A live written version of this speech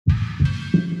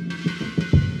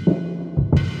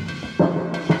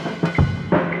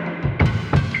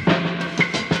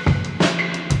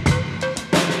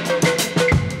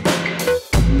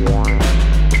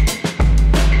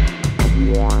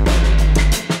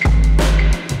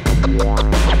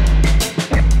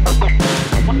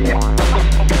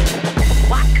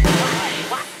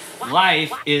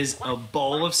life is a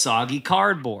bowl of soggy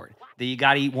cardboard that you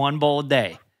got to eat one bowl a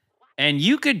day. And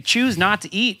you could choose not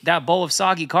to eat that bowl of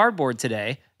soggy cardboard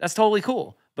today. That's totally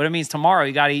cool. But it means tomorrow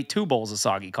you got to eat 2 bowls of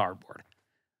soggy cardboard.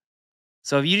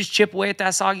 So if you just chip away at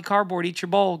that soggy cardboard, eat your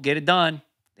bowl, get it done,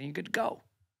 then you're good to go.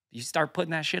 You start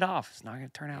putting that shit off, it's not going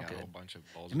to turn out good. A bunch of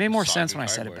bowls. It made more sense when I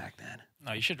said it back then.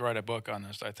 No, you should write a book on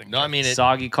this, I think. No, I mean,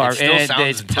 soggy cardboard. It still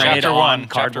sounds chapter one,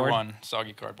 cardboard. Chapter 1,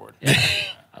 soggy cardboard. Yeah,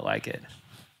 I like it.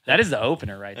 That is the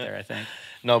opener right there, I think.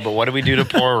 No, but what did we do to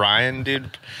poor Ryan,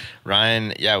 dude?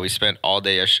 Ryan, yeah, we spent all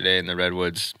day yesterday in the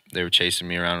Redwoods. They were chasing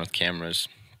me around with cameras,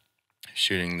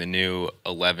 shooting the new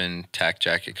 11 tack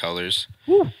jacket colors.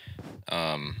 Woo.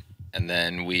 And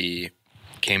then we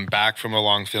came back from a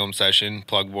long film session,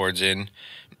 plugged boards in,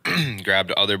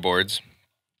 grabbed other boards,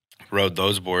 rode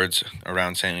those boards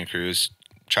around Santa Cruz,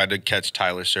 tried to catch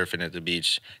Tyler surfing at the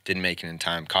beach, didn't make it in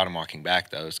time. Caught him walking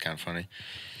back, though. It was kind of funny.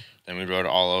 Then we rode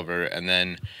all over, and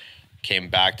then came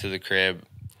back to the crib,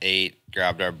 ate,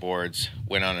 grabbed our boards,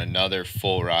 went on another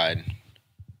full ride,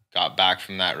 got back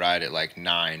from that ride at like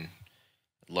 9,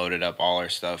 loaded up all our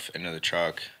stuff into the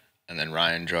truck, and then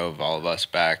Ryan drove all of us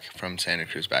back from Santa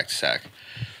Cruz back to Sac.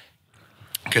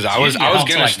 Because I was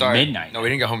gonna start midnight. No, we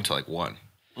didn't get home until like 1.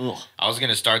 Ugh. I was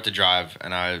gonna start the drive,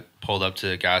 and I pulled up to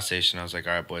the gas station. I was like,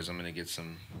 "All right, boys, I'm gonna get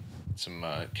some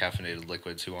caffeinated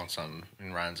liquids. Who wants some?"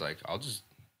 And Ryan's like, I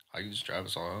can just drive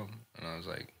us all home." And I was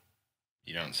like,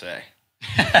 "You don't say."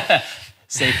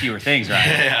 Say fewer things, right?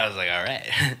 Yeah, I was like, "All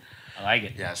right." I like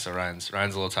it. Yeah, so Ryan's a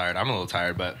little tired. I'm a little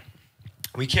tired, but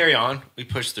we carry on. We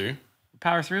push through.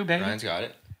 Power through, baby. Ryan's got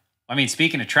it. I mean,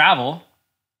 speaking of travel,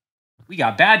 we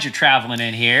got Badger traveling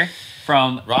in here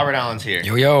from Robert Allen's here.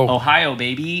 Yo. Ohio,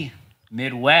 baby.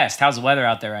 Midwest. How's the weather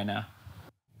out there right now?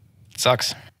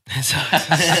 Sucks.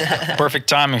 Perfect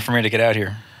timing for me to get out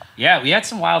here. Yeah, we had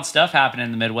some wild stuff happening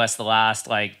in the Midwest the last,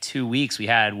 2 weeks. We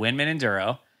had Windman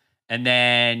Enduro, and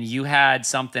then you had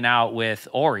something out with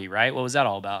Ori, right? What was that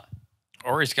all about?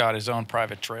 Ori's got his own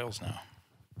private trails now.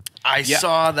 I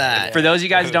saw that. For those of you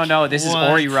guys who don't know, this is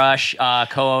Ori Rush,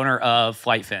 co-owner of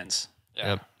Flight Fins. Yeah.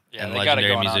 Yep. Yeah, And they got it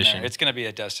legendary going on musician. there. It's going to be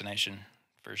a destination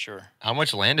for sure. How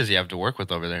much land does he have to work with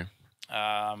over there?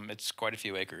 It's quite a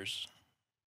few acres.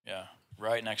 Yeah,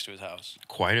 right next to his house.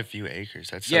 Quite a few acres.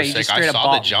 That's so Yeah, you sick. just straight I up saw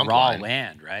bought the jump raw line.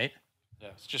 land, right? Yeah,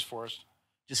 it's just forest.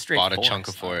 Just straight Bought a forest. chunk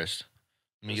of forest.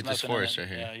 Let me There's get this nothing in forest it. right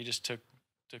here. Yeah, you just took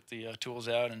the tools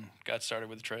out and got started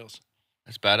with the trails.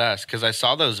 That's badass. Because I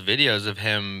saw those videos of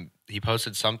him. He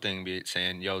posted something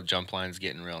saying, "Yo, jump line's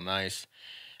getting real nice."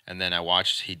 And then I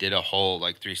watched, he did a whole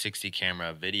 360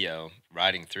 camera video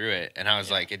riding through it. And I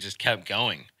was like, it just kept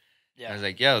going. Yeah. I was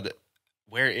like, yo,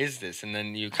 where is this? And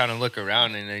then you kind of look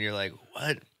around and then you're like,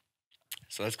 what?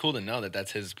 So that's cool to know that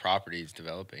that's his property he's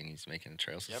developing. He's making a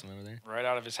trail system over there. Right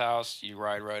out of his house, you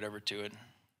ride right over to it.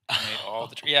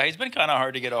 Yeah, he's been kind of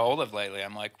hard to get a hold of lately.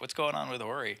 I'm like, what's going on with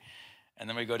Ori? And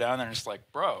then we go down there and it's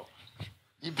like, bro,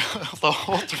 you built the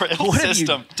whole trail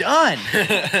system. What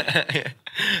have you done?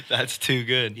 That's too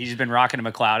good. He's just been rocking a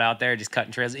McLeod out there, just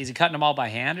cutting trails. Is he cutting them all by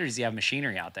hand, or does he have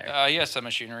machinery out there? He has some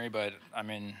machinery, but I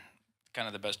mean, kind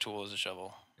of the best tool is a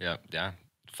shovel. Yeah.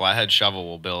 Flathead shovel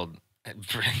will build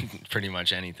pretty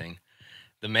much anything.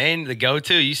 The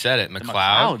go-to, you said it, The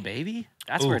McLeod. McLeod, baby.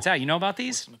 That's where it's at. You know about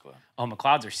these? McLeod? Oh,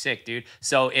 McLeods are sick, dude.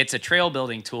 So it's a trail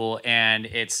building tool, and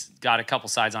it's got a couple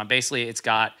sides on. Basically, it's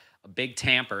got a big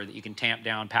tamper that you can tamp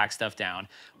down, pack stuff down.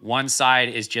 One side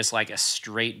is just like a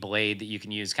straight blade that you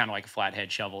can use, kind of like a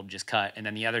flathead shovel, just cut. And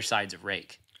then the other side's a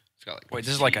rake. It's got Wait,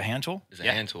 this is like a hand tool? It's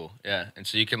a hand tool, yeah. And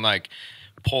so you can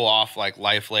pull off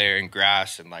life layer and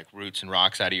grass and roots and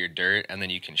rocks out of your dirt, and then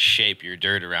you can shape your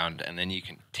dirt around, and then you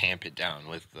can tamp it down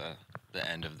with the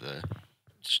end of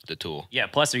the tool. Yeah,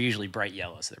 plus they're usually bright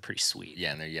yellow, so they're pretty sweet.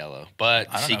 Yeah, and they're yellow. But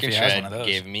I don't know Seek if and he has one of Shred those.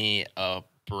 gave me a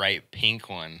bright pink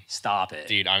one. Stop it.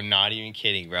 Dude, I'm not even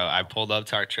kidding, bro. I pulled up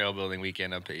to our trail building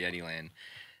weekend up at Yetiland.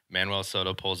 Manuel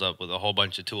Soto pulls up with a whole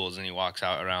bunch of tools, and he walks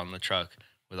out around the truck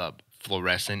with a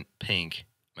fluorescent pink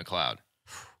McLeod.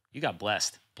 You got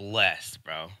blessed. Blessed,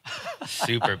 bro.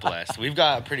 Super blessed. We've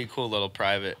got a pretty cool little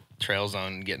private trail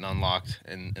zone getting unlocked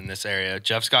in this area.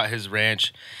 Jeff's got his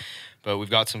ranch, but we've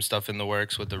got some stuff in the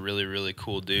works with a really, really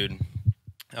cool dude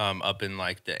up in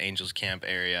the Angels Camp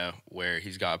area, where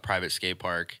he's got a private skate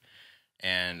park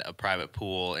and a private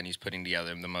pool, and he's putting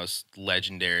together the most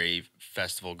legendary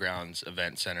festival grounds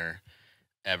event center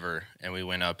ever. And we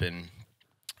went up and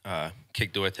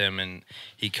kicked it with him, and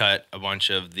he cut a bunch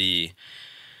of the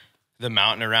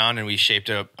mountain around, and we shaped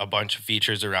a bunch of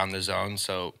features around the zone.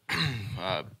 So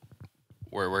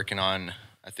we're working on,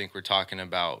 I think we're talking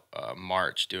about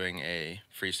March, doing a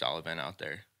freestyle event out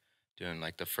there, doing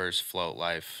like the first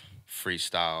FloatLife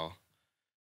freestyle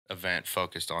event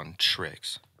focused on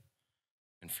tricks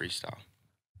and freestyle.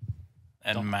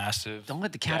 And massive. Don't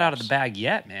let the cat out of the bag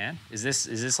yet, man. Is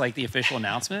this like the official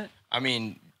announcement? I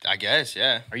mean, I guess,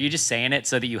 yeah. Are you just saying it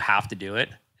so that you have to do it?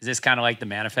 Is this kind of like the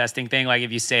manifesting thing? Like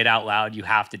if you say it out loud, you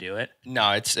have to do it?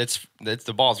 No, it's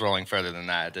the ball's rolling further than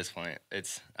that at this point.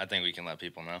 I think we can let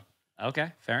people know.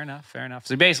 Okay, fair enough, fair enough.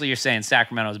 So basically, you're saying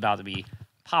Sacramento is about to be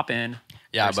popping.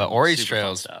 Yeah, but Ori's super fun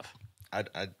trails. stuff. I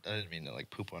didn't mean to like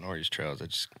poop on Ori's trails.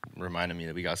 It just reminded me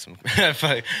that we got some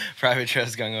private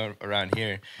trails going around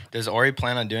here. Does Ori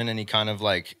plan on doing any kind of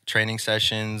like training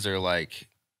sessions or like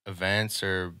events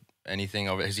or anything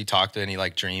over? Has he talked to any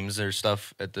like dreams or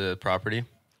stuff at the property?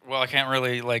 Well, I can't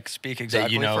really like speak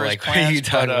exactly for his like plans, his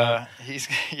plans, but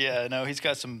he's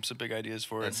got some big ideas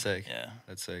for it. That's sick. Yeah,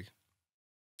 that's sick.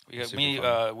 We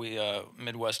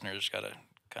Midwesterners got to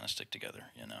kind of stick together,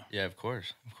 you know. Yeah, of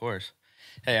course.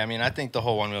 Hey, I mean, I think the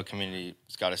whole One Wheel community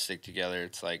has got to stick together.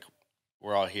 It's like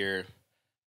we're all here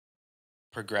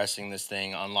progressing this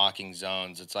thing, unlocking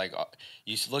zones. It's like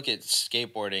you look at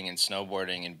skateboarding and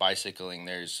snowboarding and bicycling.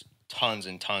 There's tons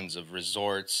and tons of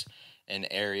resorts and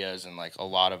areas and like a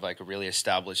lot of like really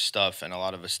established stuff and a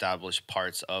lot of established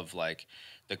parts of like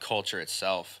the culture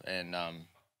itself. And I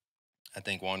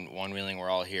think one wheeling, we're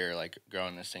all here like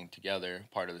growing this thing together,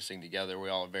 part of this thing together. We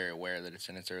all are very aware that it's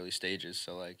in its early stages.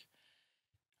 So like,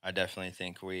 I definitely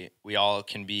think we all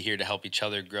can be here to help each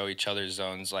other grow each other's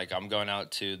zones. Like I'm going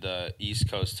out to the East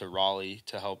Coast to Raleigh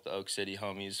to help the Oak City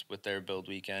homies with their build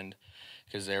weekend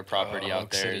because their property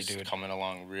out there is coming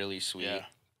along really sweet. Yeah.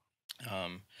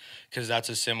 Because that's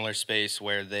a similar space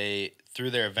where they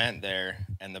through their event there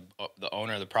and the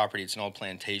owner of the property, it's an old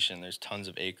plantation. There's tons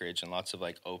of acreage and lots of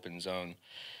like open zone.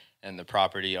 And the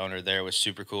property owner there was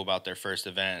super cool about their first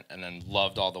event and then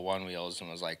loved all the one wheels and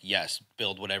was like, yes,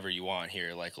 build whatever you want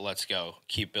here. Like, let's go,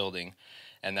 keep building.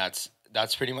 And that's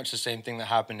pretty much the same thing that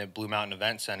happened at Blue Mountain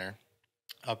Event Center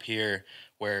up here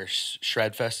where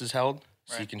Shredfest is held,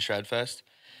 right. Seek and Shredfest.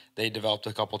 They developed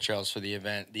a couple trails for the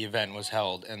event. The event was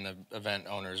held and the event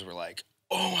owners were like,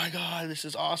 oh my God, this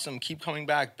is awesome. Keep coming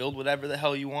back. Build whatever the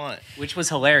hell you want. Which was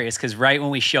hilarious because right when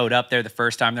we showed up there the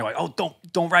first time, they're like, oh,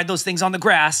 don't ride those things on the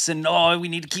grass. And, oh, we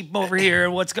need to keep them over here.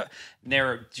 And they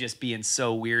were just being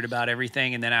so weird about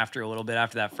everything. And then after a little bit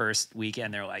after that first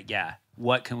weekend, they're like, yeah,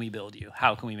 what can we build you?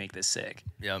 How can we make this sick?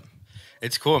 Yep.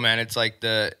 It's cool, man. It's like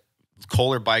the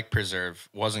Kohler Bike Preserve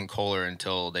wasn't Kohler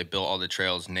until they built all the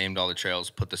trails, named all the trails,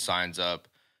 put the signs up.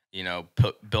 You know,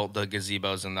 built the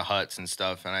gazebos and the huts and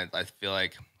stuff. And I feel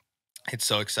like it's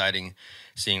so exciting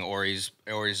seeing Ori's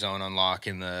zone unlock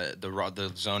and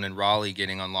the zone in Raleigh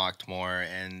getting unlocked more.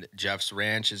 And Jeff's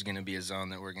Ranch is going to be a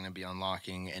zone that we're going to be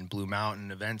unlocking. And Blue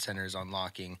Mountain Event Center is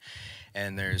unlocking.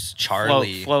 And there's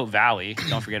Charlie. Float Valley.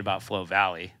 Don't forget about Float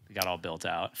Valley. We got all built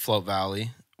out. Float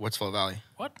Valley. What's Float Valley?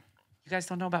 What? You guys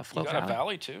don't know about Float Valley? You got Valley?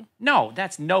 a valley too? No,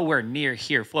 that's nowhere near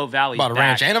here. Float Valley. About a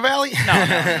ranch and a valley? No.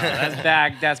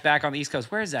 That's back on the East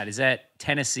Coast. Where is that? Is that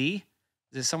Tennessee?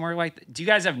 Is it somewhere like? Do you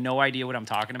guys have no idea what I'm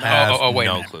talking about? Wait,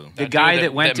 no clue. The guy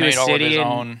that went to a city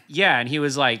and he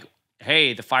was like,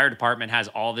 "Hey, the fire department has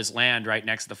all this land right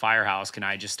next to the firehouse. Can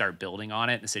I just start building on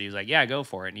it?" And the city was like, "Yeah, go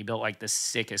for it." And he built like the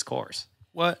sickest course.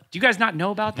 What? Do you guys not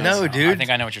know about this? No, dude. I think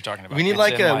I know what you're talking about. We need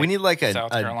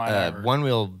South Carolina a one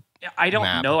wheel. I don't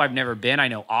map. know. I've never been. I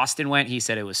know Austin went. He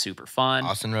said it was super fun.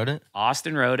 Austin rode it?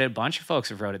 Austin rode it. A bunch of folks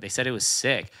have rode it. They said it was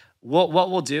sick. What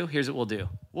we'll do, here's what we'll do.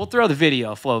 We'll throw the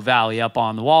video of Float Valley up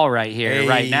on the wall right here,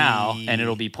 right now, and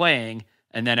it'll be playing,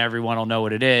 and then everyone will know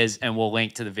what it is, and we'll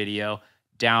link to the video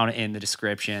down in the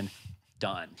description.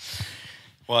 Done.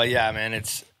 Well, yeah, man,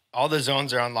 it's all the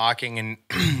zones are unlocking, and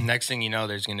next thing you know,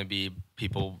 there's going to be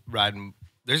people riding.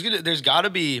 There's got to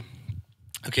be,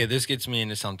 okay, this gets me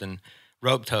into something.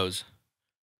 Rope tows.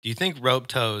 Do you think rope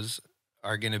tows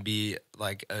are going to be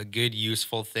like a good,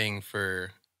 useful thing for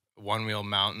one-wheel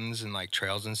mountains and like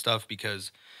trails and stuff?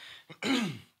 Because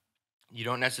you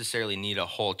don't necessarily need a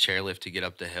whole chairlift to get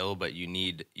up the hill, but you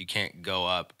can't go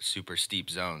up super steep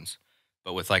zones.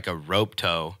 But with like a rope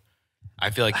tow, I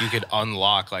feel like you could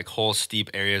unlock like whole steep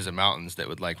areas of mountains that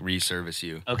would like resurface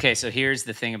you. Okay, so here's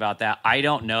the thing about that. I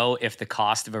don't know if the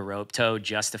cost of a rope tow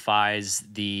justifies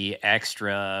the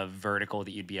extra vertical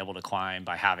that you'd be able to climb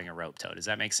by having a rope tow. Does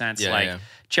that make sense? Yeah.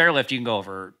 Chairlift, you can go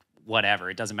over whatever.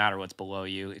 It doesn't matter what's below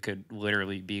you. It could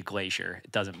literally be a glacier.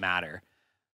 It doesn't matter.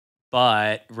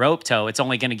 But rope tow, it's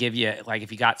only going to give you, like,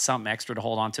 if you got something extra to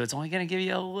hold on to, it's only going to give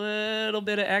you a little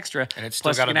bit of extra. And it's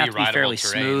still got to be fairly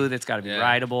terrain. smooth. It's got to be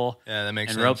rideable. Yeah, that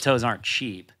makes sense. And rope tows aren't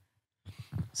cheap.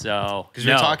 So, 'Cause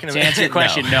we were talking to about- answer your No.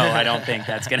 question, no, I don't think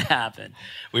that's going to happen.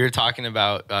 We were talking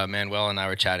about, Manuel and I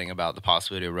were chatting about the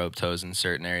possibility of rope tows in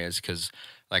certain areas because,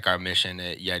 like, our mission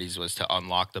at Yetis was to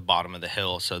unlock the bottom of the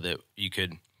hill so that you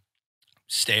could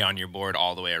stay on your board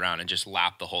all the way around and just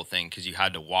lap the whole thing because you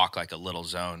had to walk like a little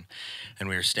zone. And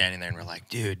we were standing there and we're like,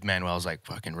 dude, Manuel's like,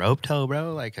 fucking rope tow,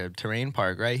 bro, like a terrain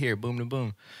park right here, boom to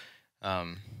boom.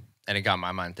 And it got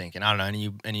my mind thinking, I don't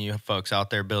know, any of you folks out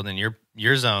there building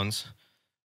your zones,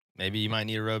 maybe you might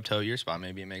need a rope tow at your spot.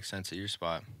 Maybe it makes sense at your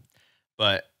spot.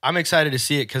 But I'm excited to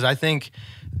see it because I think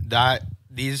that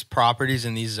these properties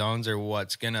and these zones are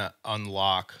what's going to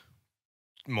unlock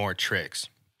more tricks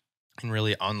and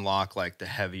really unlock like the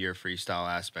heavier freestyle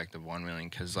aspect of one wheeling.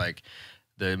 Because like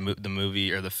the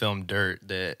movie or the film Dirt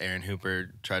that Aaron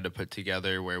Hooper tried to put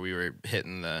together where we were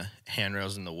hitting the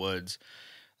handrails in the woods,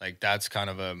 like that's kind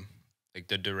of like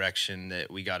the direction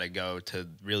that we got to go to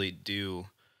really do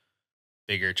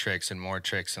bigger tricks and more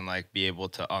tricks and like be able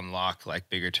to unlock like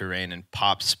bigger terrain and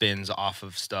pop spins off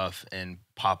of stuff and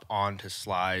pop onto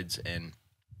slides and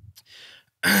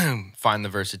find the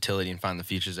versatility and find the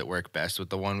features that work best with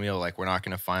the one wheel. Like we're not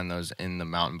going to find those in the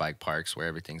mountain bike parks where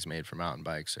everything's made for mountain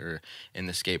bikes or in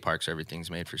the skate parks where everything's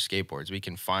made for skateboards. We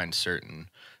can find certain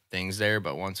things there,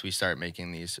 but once we start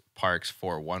making these parks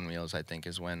for one wheels, I think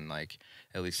is when like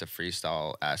at least the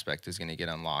freestyle aspect is going to get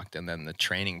unlocked, and then the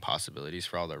training possibilities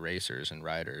for all the racers and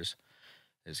riders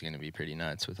is going to be pretty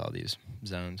nuts with all these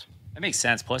zones. That makes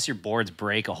sense. Plus, your boards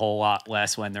break a whole lot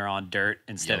less when they're on dirt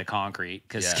instead of concrete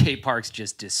because Yeah. skate parks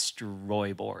just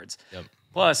destroy boards. Yep.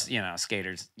 Plus, you know,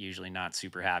 skaters usually not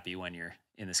super happy when you're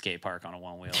in the skate park on a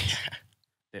one wheel. It's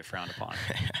a bit frowned upon.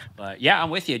 But yeah, I'm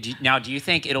with you. Do you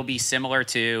think it'll be similar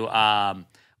to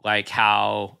like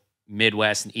how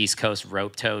Midwest and East Coast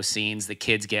rope tow scenes, the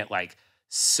kids get like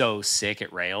so sick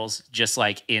at rails, just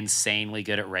like insanely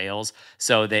good at rails,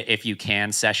 so that if you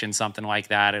can session something like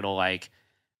that, it'll like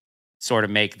sort of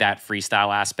make that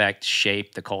freestyle aspect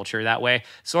shape the culture that way.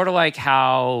 Sort of like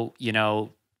how, you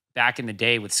know, back in the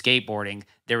day with skateboarding,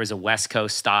 there was a West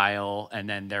Coast style and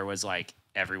then there was like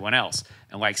everyone else.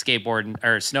 And like skateboarding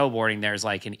or snowboarding, there's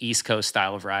like an East Coast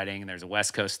style of riding and there's a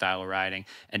West Coast style of riding.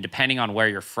 And depending on where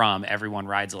you're from, everyone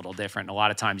rides a little different. And a lot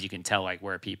of times you can tell like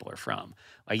where people are from.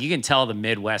 Like you can tell the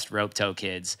Midwest rope tow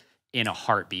kids in a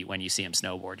heartbeat when you see them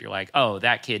snowboard. You're like, oh,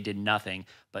 that kid did nothing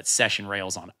but session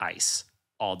rails on ice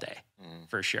all day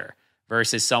for sure.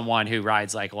 Versus someone who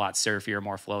rides like a lot surfier,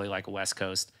 more flowy, like a West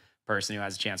Coast person who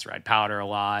has a chance to ride powder a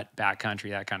lot,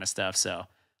 backcountry, that kind of stuff. So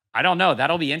I don't know.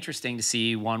 That'll be interesting to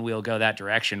see one wheel go that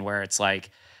direction where it's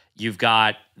like you've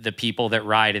got the people that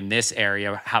ride in this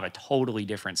area have a totally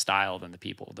different style than the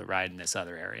people that ride in this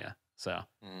other area. So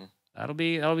that'll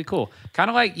be cool. Kind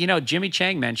of like, you know, Jimmy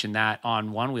Chang mentioned that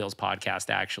on One Wheel's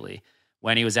podcast, actually,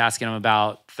 when he was asking him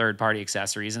about third-party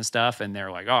accessories and stuff. And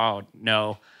they're like, oh,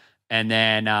 no. And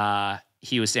then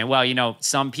he was saying, well, you know,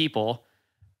 some people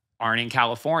aren't in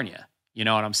California. You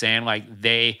know what I'm saying? Like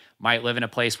they might live in a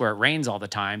place where it rains all the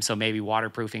time. So maybe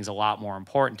waterproofing is a lot more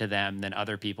important to them than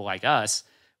other people like us.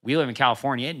 We live in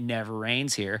California. It never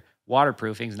rains here.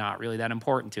 Waterproofing is not really that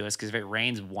important to us because if it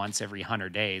rains once every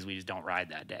 100 days, we just don't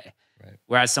ride that day. Right.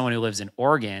 Whereas someone who lives in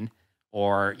Oregon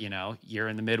or, you know, you're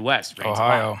in the Midwest, rains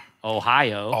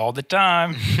Ohio, all the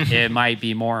time, it might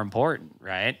be more important,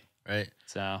 right? Right.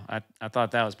 So I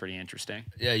thought that was pretty interesting.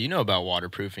 Yeah, you know about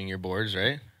waterproofing your boards,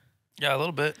 right? Yeah, a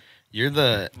little bit. You're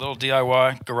the little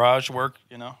DIY garage work,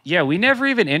 you know. Yeah, we never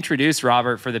even introduced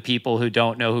Robert for the people who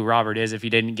don't know who Robert is. If you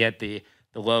didn't get the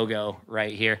logo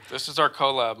right here, this is our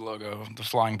collab logo, the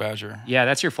Flying Badger. Yeah,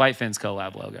 that's your Flight Fins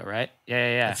collab logo, right?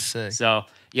 Yeah. That's sick. So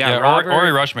yeah, Robert,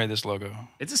 Ori Rush made this logo.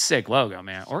 It's a sick logo,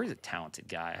 man. Ori's a talented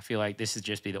guy. I feel like this would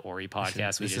just be the Ori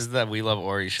podcast. This is the We Love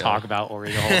Ori show. Talk about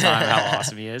Ori the whole time, how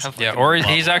awesome he is. Yeah, Ori.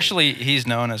 He's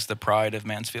known as the pride of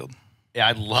Mansfield. Yeah,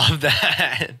 I love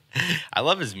that. I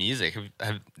love his music.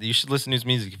 You should listen to his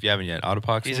music if you haven't yet.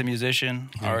 Autopoxy. He's a musician,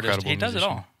 artist. He does it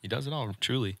all. He does it all,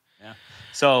 truly. Yeah.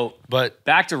 So, but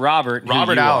back to Robert.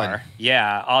 Robert Allen.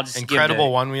 Yeah, I'll just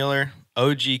incredible one wheeler,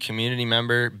 OG community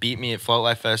member. Beat me at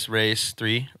FloatLife Fest Race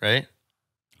 3, right?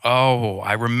 Oh,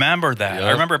 I remember that. Yep.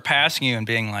 I remember passing you and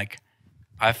being like,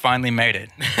 I finally made it.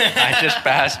 I just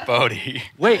passed Bodie.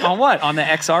 Wait, on what? On the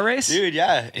XR race? Dude,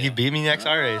 yeah. He beat me in the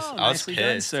XR race. I was nicely pissed.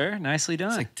 Done, sir. Nicely done.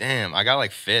 It's like, damn, I got like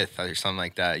 5th or something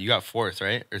like that. You got 4th,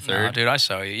 right? Or 3rd? No, dude, I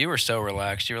saw you. You were so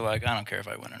relaxed. You were like, I don't care if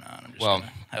I win or not. I'm just going to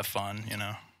have fun, you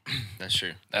know? That's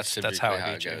true. That's how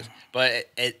it goes. But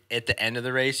at the end of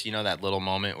the race, you know that little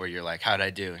moment where you're like, how'd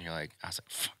I do? And you're like, I was like,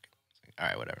 fuck. All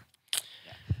right, whatever.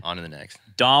 Yeah. On to the next.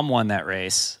 Dom won that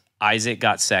race. Isaac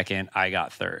got 2nd. I got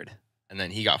 3rd. and then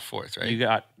he got 4th, right? You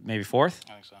got maybe 4th?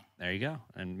 I think so. There you go.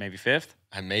 And maybe 5th?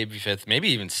 I maybe 5th, maybe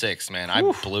even 6th, man. I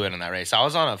blew it in that race. I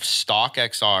was on a stock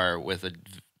XR with a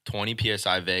 20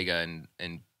 PSI Vega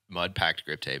and mud packed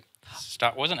grip tape.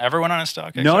 Wasn't everyone on a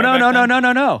stock?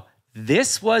 No.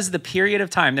 This was the period of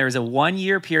time. There was a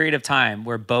 1-year period of time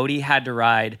where Bodie had to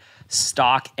ride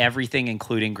stock everything,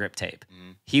 including grip tape.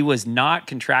 He was not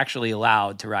contractually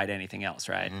allowed to ride anything else,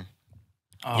 right?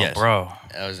 Oh, yes, bro.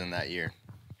 That was in that year.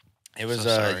 It was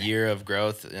a year of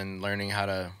growth and learning how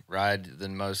to ride the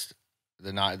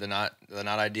not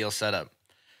ideal setup.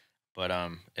 But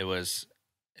it was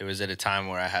at a time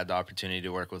where I had the opportunity to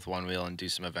work with Onewheeler and do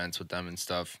some events with them and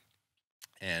stuff.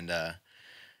 And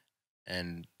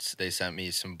they sent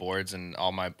me some boards, and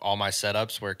all my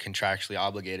setups were contractually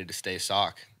obligated to stay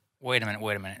stock. Wait a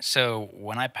minute. So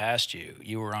when I passed you,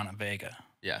 you were on a Vega.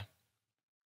 Yeah.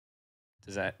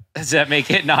 Does that make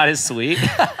it not as sweet?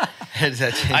 Does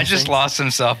that change I just things? lost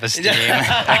some self-esteem.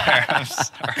 I'm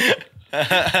sorry.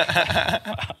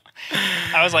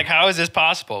 I was like, how is this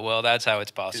possible? Well, that's how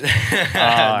it's possible.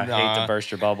 I hate to burst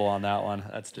your bubble on that one.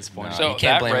 That's disappointing. So you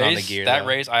can't blame it on the race, gear, that though.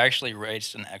 race, I actually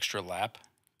raced an extra lap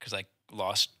because I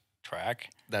lost track.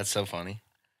 That's so funny.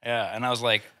 Yeah, and I was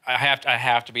like, I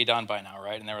have to be done by now,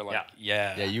 right? And they were like,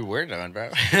 yeah. Yeah, you were done,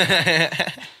 bro.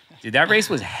 Dude, that race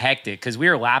was hectic because we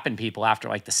were lapping people after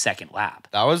like the 2nd lap.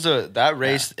 That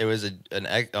race. It was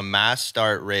a mass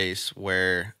start race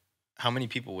where how many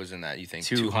people was in that? You think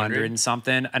 200 and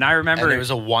something. And I remember and it was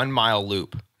a 1 mile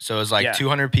loop. So it was like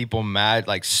 200 people mad,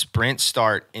 like sprint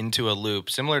start into a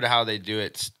loop, similar to how they do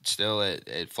it still at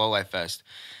FloatLife Fest.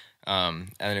 And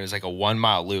it was like a 1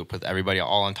 mile loop with everybody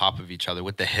all on top of each other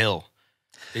with the hill.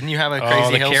 Didn't you have a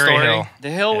crazy hill story? Hill. The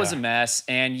hill was a mess,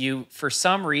 and you, for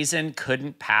some reason,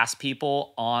 couldn't pass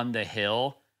people on the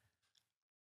hill,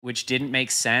 which didn't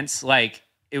make sense. Like,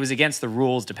 it was against the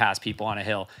rules to pass people on a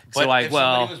hill. So, like,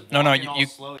 No,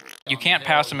 you can't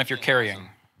pass them if you're carrying.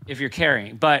 If you're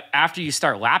carrying. But after you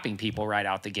start lapping people right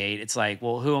out the gate, it's like,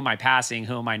 well, who am I passing?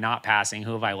 Who am I not passing?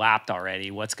 Who have I lapped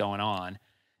already? What's going on?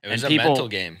 It was a mental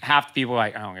game. Half the people were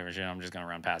like, I don't give a shit. I'm just going to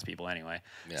run past people anyway.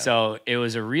 Yeah. So it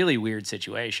was a really weird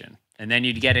situation. And then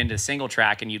you'd get into single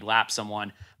track and you'd lap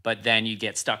someone, but then you'd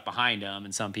get stuck behind them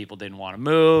and some people didn't want to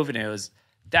move. And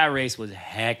that race was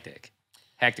hectic.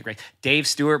 Hectic race. Dave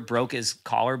Stewart broke his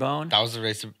collarbone. That was the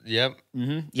race. Yep.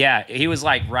 Mm-hmm. Yeah. He was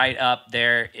like right up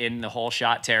there in the whole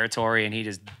shot territory and he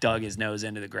just dug his nose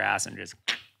into the grass and just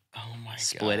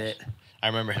split it. I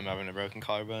remember him having a broken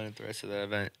collarbone at the rest of the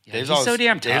event. Yeah, he's so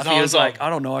damn tough. He was like, I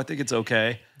don't know. I think it's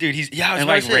okay. Dude, and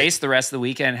like raced the rest of the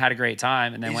weekend, had a great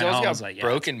time, and then went home. And was like,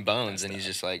 broken bones, and he's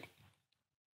just like,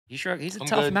 he's a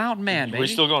tough mountain man, baby. We're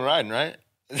still going riding, right?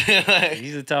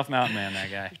 He's a tough mountain man, that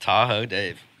guy. Tahoe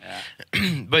Dave.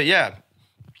 Yeah. But yeah,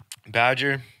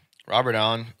 Badger, Robert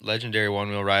Allen, legendary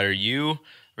one-wheel rider. You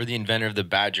were the inventor of the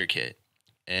Badger kit,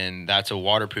 and that's a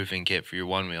waterproofing kit for your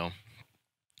one wheel.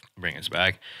 Bring us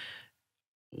back.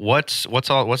 What's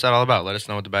that all about? Let us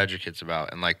know what the Badger kit's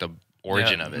about and like the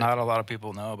origin of it. Not a lot of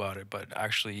people know about it, but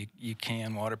actually you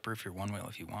can waterproof your one wheel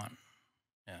if you want.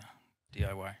 Yeah,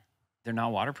 DIY. They're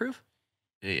not waterproof?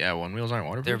 Yeah, one wheels aren't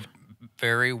waterproof. They're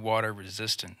very water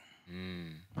resistant.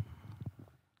 Mm.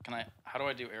 How do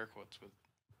I do air quotes with?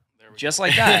 Just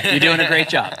like that. You're doing a great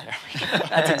job.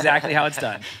 That's exactly how it's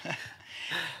done.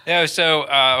 Yeah. So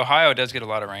Ohio does get a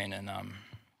lot of rain, and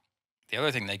the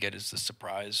other thing they get is the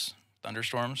surprise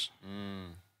thunderstorms.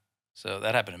 So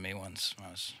that happened to me once when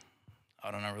I was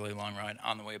out on a really long ride.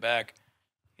 On the way back,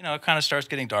 it kind of starts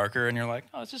getting darker, and you're like,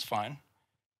 "Oh, this is fine.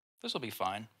 This will be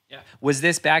fine." Yeah. Was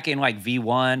this back in like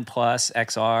V1 plus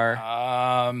XR?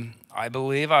 I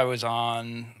believe I was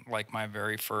on like my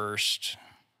very first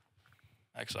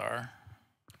XR.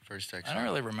 First XR. I don't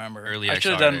really remember. Early I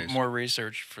should have XR done days. more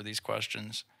research for these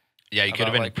questions. Yeah, you could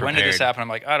have been like, prepared. when did this happen? I'm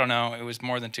like, I don't know. It was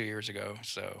more than 2 years ago.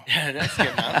 So Yeah, that's good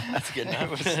enough. That's good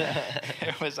enough.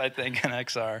 it was, I think, an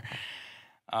XR.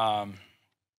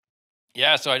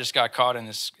 Yeah, so I just got caught in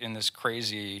this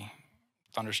crazy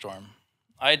thunderstorm.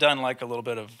 I had done like a little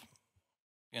bit of,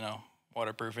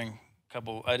 waterproofing.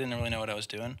 I didn't really know what I was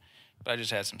doing, but I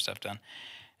just had some stuff done.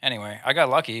 Anyway, I got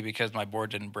lucky because my board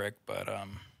didn't brick, but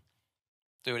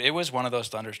dude, it was one of those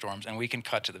thunderstorms, and we can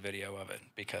cut to the video of it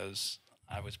because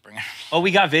I was bringing. Oh,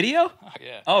 we got video? Oh,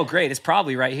 yeah. Oh, great. It's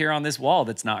probably right here on this wall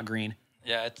that's not green.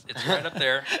 Yeah, it's right up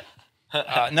there.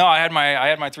 No, I had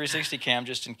my 360 cam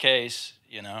just in case,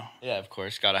 Yeah, of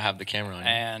course. Got to have the camera on you.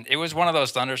 And it was one of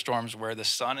those thunderstorms where the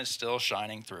sun is still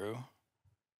shining through,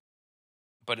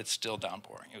 but it's still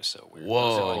downpouring. It was so weird.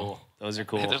 Whoa. Those are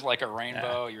cool. There's like a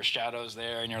rainbow, your shadow's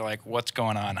there, and you're like, what's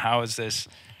going on? How is this?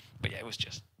 But yeah, it was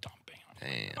just dumping on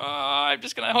Damn. I'm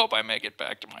just gonna hope I make it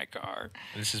back to my car.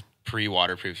 This is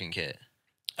pre-waterproofing kit.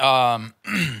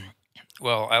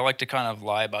 Well, I like to kind of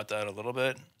lie about that a little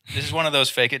bit. This is one of those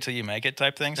fake it till you make it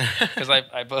type things. Because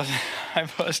I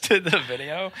posted the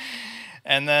video,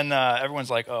 and then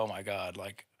everyone's like, "Oh my god,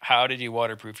 like how did you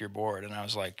waterproof your board?" And I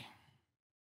was like,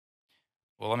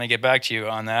 "Well, let me get back to you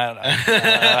on that."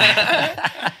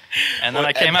 And then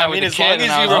I came out with the kit,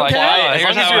 and I was like, "Wow,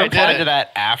 here's how I did to it."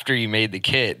 that after you made the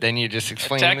kit, then you just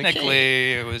explained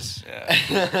Technically, it was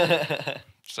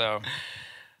so.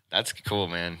 That's cool,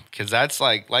 man. Because that's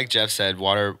like Jeff said,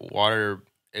 water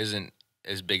isn't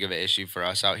as big of an issue for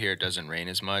us out here. It doesn't rain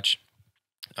as much.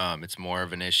 It's more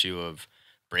of an issue of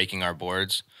breaking our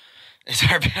boards. It's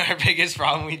our biggest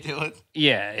problem we deal with.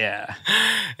 Yeah.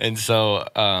 And so,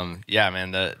 yeah,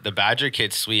 man, the Badger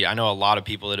kit's sweet. I know a lot of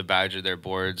people that have badgered their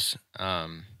boards.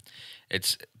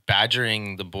 It's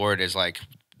badgering the board is like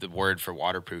the word for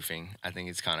waterproofing. I think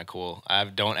it's kind of cool. I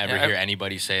don't ever hear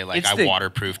anybody say like I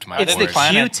waterproofed my board. It's the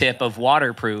Q-tip of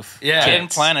waterproof. Yeah, I didn't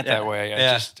plan it that way. I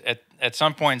just at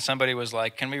some point somebody was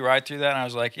like, "Can we ride through that?" And I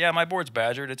was like, "Yeah, my board's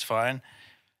badgered. It's fine."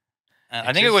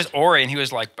 I think it was Ori, and he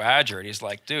was like, "Badgered." He's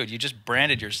like, "Dude, you just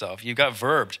branded yourself. You got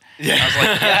verbed." Yeah. And I was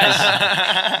like,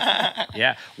 "Yes."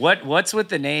 Yeah. What's with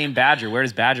the name Badger? Where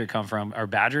does Badger come from? Are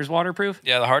Badgers waterproof?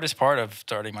 Yeah, the hardest part of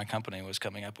starting my company was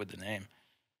coming up with the name.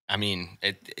 I mean,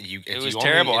 it was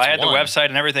terrible. I had the website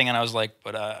and everything, and I was like,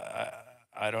 but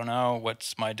I don't know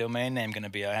what's my domain name going to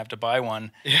be. I have to buy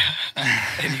one. Yeah,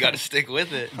 and you got to stick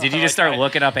with it. Did you just start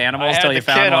looking up animals until you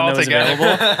found one that was available?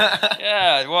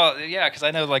 Yeah, well, yeah, because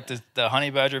I know like the honey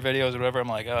badger videos or whatever. I'm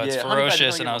like, oh, it's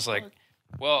ferocious, and I was like,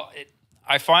 well,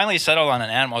 I finally settled on an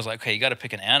animal. I was like, okay, you got to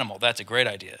pick an animal. That's a great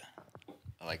idea.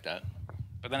 I like that.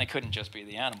 But then it couldn't just be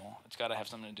the animal. It's got to have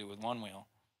something to do with Onewheel.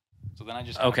 So then I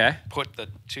just put the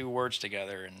two words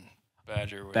together and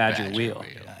Badger wheel.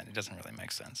 Yeah, it doesn't really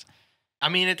make sense. I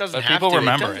mean, it doesn't but have people to.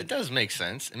 remember It does make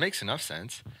sense. It makes enough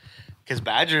sense. Because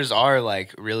badgers are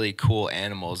like really cool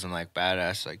animals and like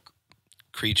badass like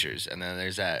creatures. And then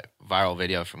there's that viral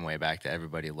video from way back that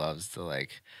everybody loves. The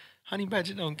like, honey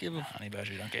badger don't give a honey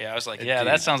badger don't give. Yeah, I was like, yeah,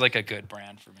 that sounds like a good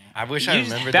brand for me. I wish I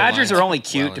remembered. Badgers are only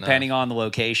cute depending on the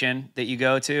location that you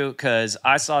go to. Because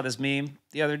I saw this meme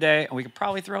the other day, and we could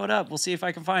probably throw it up. We'll see if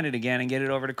I can find it again and get it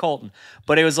over to Colton.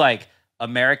 But it was like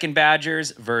American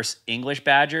badgers versus English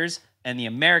badgers. And the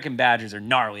American badgers are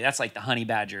gnarly. That's like the honey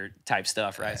badger type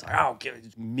stuff, right? It's like, oh,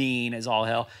 it's mean as all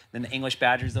hell. Then the English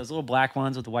badgers, those little black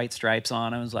ones with the white stripes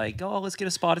on. I was like, oh, let's get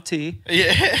a spot of tea.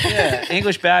 Yeah.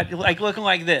 English badger, like looking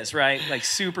like this, right? Like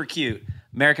super cute.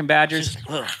 American badgers,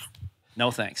 ugh,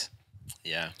 no thanks.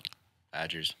 Yeah,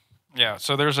 badgers. Yeah.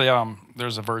 So there's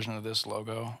a version of this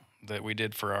logo that we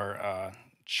did for our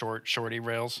shorty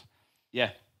rails.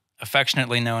 Yeah.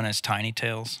 Affectionately known as Tiny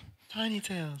Tails. Tiny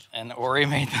Tails. And Ori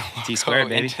made the logo T-squared,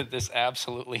 baby. into this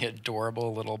absolutely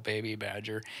adorable little baby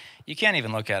badger. You can't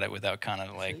even look at it without kind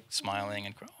of like smiling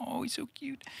and oh, he's so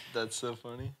cute. That's so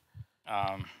funny.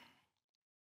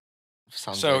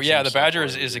 So like yeah, the badger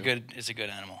is a good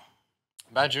animal.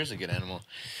 Badger is a good animal.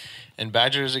 And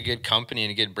Badger is a good company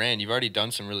and a good brand. You've already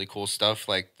done some really cool stuff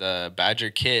like the Badger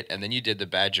kit, and then you did the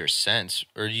Badger Sense.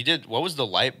 Or you did, what was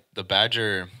the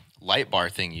Badger light bar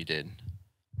thing you did?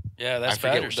 Yeah, that's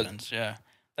Badger Sense. Yeah,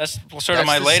 that's sort of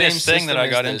my latest thing that I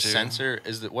got into. Sensor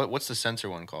is what's the sensor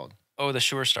one called? Oh, the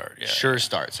Sure Start. Yeah, Sure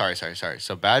Start. Sorry.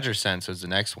 So Badger Sense was the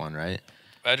next one, right?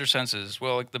 Badger Sense is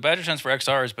the Badger Sense for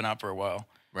XR has been out for a while.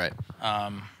 Right.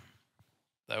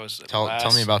 That was tell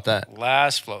me about that.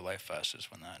 Last FloatLife Fest is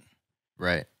when that.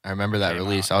 Right, I remember that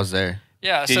release. I was there.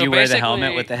 Yeah. Did you wear the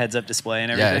helmet with the heads-up display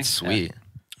and everything? Yeah, it's sweet.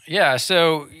 Yeah.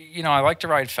 So I like to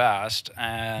ride fast,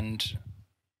 and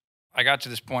I got to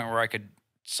this point where I could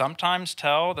sometimes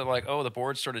tell that like, oh, the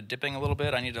board's sort of dipping a little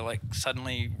bit. I need to like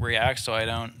suddenly react so I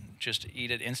don't just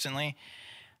eat it instantly.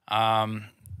 And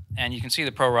you can see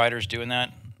the pro riders doing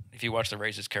that. If you watch the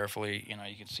races carefully,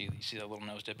 you can see that little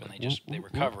nose dip and they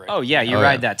recover it. Oh yeah, you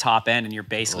ride that top end and you're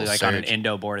basically like on an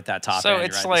Indo board at that top end. So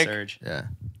it's like,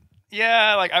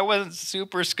 yeah, like I wasn't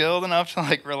super skilled enough to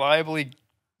like reliably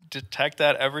detect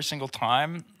that every single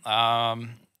time.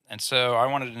 And so I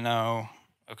wanted to know,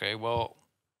 okay, well,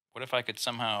 what if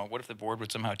the board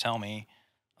would somehow tell me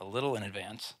a little in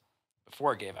advance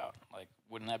before it gave out? Like,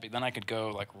 wouldn't that be, then I could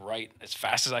go like right as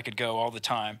fast as I could go all the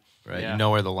time. Right, you know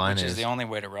where the line is. Which is the only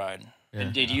way to ride. Yeah.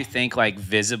 And did you think like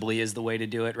visibly is the way to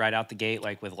do it right out the gate,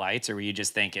 like with lights, or were you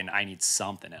just thinking I need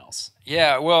something else?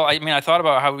 Yeah, well, I mean, I thought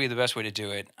about how would be the best way to do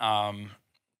it.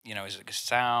 Is it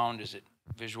sound? Is it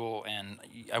visual? And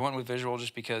I went with visual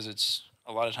just because it's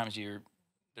a lot of times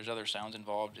there's other sounds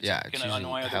involved. It's going to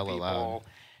annoy other people. Loud.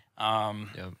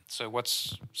 So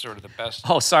what's sort of the best?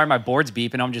 Oh, sorry, my board's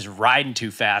beeping. I'm just riding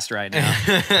too fast right now.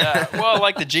 Yeah, well,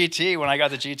 like the GT, when I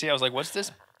got the GT, I was like, what's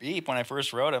this beep? When I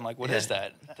first rode it, I'm like, what is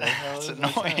that? It's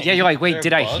annoying. Yeah, you're like, Is there wait, a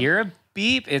did I bug? hear a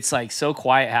beep? It's like so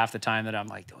quiet half the time that I'm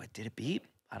like, oh, did it beep?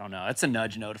 I don't know. It's a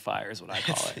nudge notifier is what I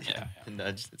call it. Yeah. A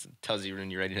nudge. It tells you when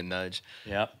you're ready to nudge.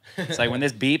 Yep. It's like when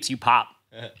this beeps, you pop.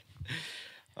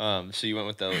 So you went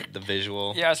with the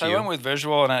visual. Yeah, so cue? I went with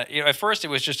visual, and at first it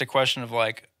was just a question of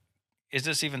like, is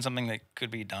this even something that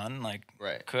could be done? Like,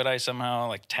 Right. could I somehow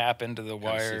like tap into the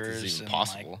Gotta see if this wires is even and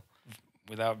possible. like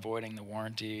without voiding the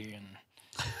warranty? And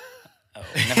oh,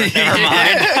 never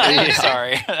mind.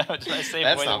 Sorry, did I say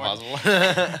That's void the not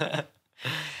warranty?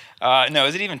 possible. No,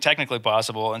 is it even technically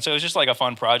possible? And so it was just like a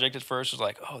fun project at first. It was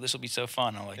like, oh, this will be so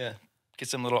fun. I'll like Yeah. get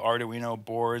some little Arduino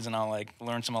boards and I'll like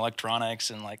learn some electronics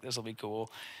and like this will be cool.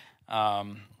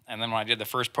 And then when I did the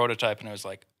first prototype and it was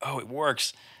like, oh, it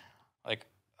works. Like,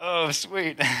 oh,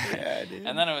 sweet. Yeah, dude.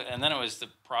 and then it was the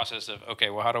process of, okay,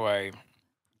 well, how do I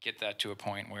get that to a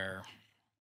point where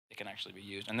it can actually be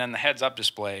used? And then the heads-up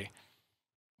display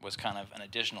was kind of an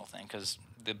additional thing because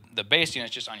the base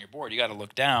unit's just on your board. You got to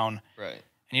look down. Right.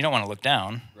 And you don't want to look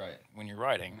down Right. when you're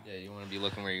riding. Yeah, you want to be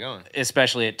looking where you're going.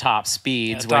 Especially at top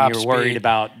speeds At when top you're worried speed.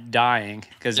 about dying.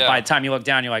 Because Yeah. by the time you look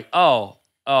down, you're like, oh,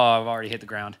 I've already hit the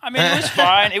ground. I mean, it was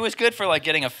fine. It was good for like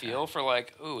getting a feel for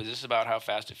like, ooh, is this about how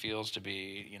fast it feels to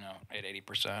be, at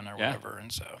 80% or whatever?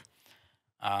 And so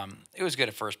it was good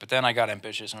at first, but then I got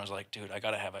ambitious and was like, dude, I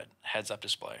got to have a heads-up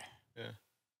display. Yeah.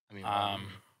 I mean,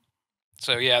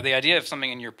 So yeah, the idea of something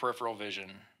in your peripheral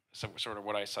vision, so sort of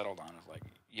what I settled on is like,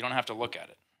 you don't have to look at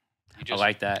it. You just,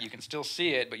 like that. You can still see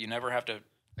it, but you never have to like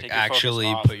take actually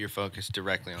your focus off. put your focus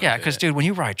directly on Yeah, it. because dude, when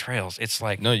you ride trails, it's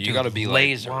like No, you dude, gotta be like,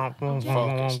 laser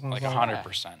focused, like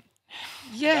 100%.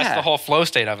 Yeah. That's the whole flow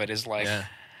state of it. Is like Yeah.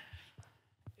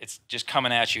 it's just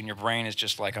coming at you, and your brain is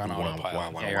just like on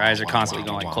autopilot. Yeah, your eyes are constantly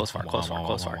going like close far. You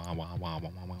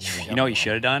know what you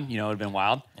should have done? You know what would have been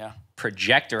wild? Yeah.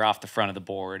 Projector off the front of the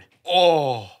board.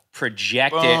 Oh.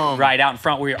 Project Boom. it right out in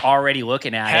front where you're already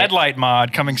looking at Headlight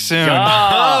mod coming soon. it.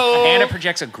 Oh. And it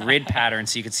projects a grid pattern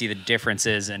so you can see the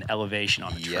differences in elevation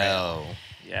on the trail.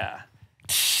 Yo. Yeah.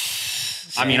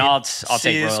 I mean, I'll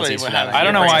take this royalties way, for that. I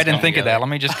don't know why I didn't Come think of that. together. Let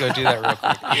me just go do that real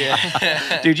quick.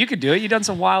 Yeah. Dude, you could do it. You've done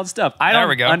some wild stuff. I There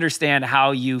we don't go. understand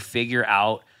how you figure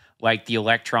out like the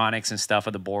electronics and stuff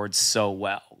of the board so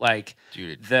well. Like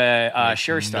Dude, the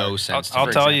Sure Start. no sense. I'll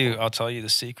for tell example. you. I'll tell you the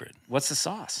secret. What's the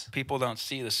sauce? People don't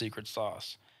see the secret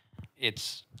sauce.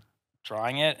 It's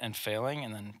trying it and failing,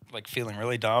 and then like feeling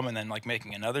really dumb, and then like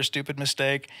making another stupid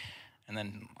mistake, and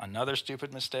then another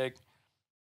stupid mistake.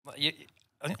 Let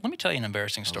me tell you an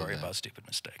embarrassing story about stupid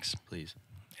mistakes. Please.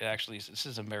 This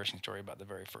is an embarrassing story about the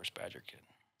very first Badger kit.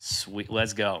 Sweet.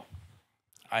 Let's go.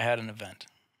 I had an event.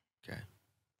 Okay.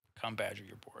 Come Badger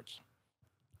your boards.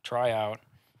 Try out.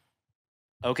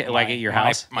 Okay, like at your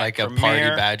house? My Like a party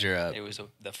premiere, badger up. It was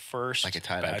the first Like a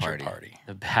tie-dye Badger party.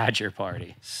 The Badger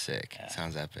Party. Sick.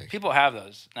 Sounds epic. People have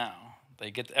those now.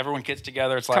 Everyone gets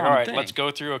together. It's like, Common all right, thing. let's go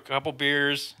through a couple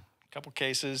beers, a couple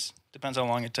cases. Depends how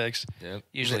long it takes. Yep.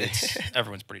 Usually,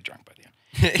 everyone's pretty drunk by the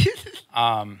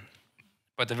end.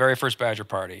 But the very first Badger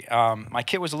party, my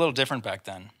kit was a little different back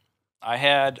then. I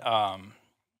had a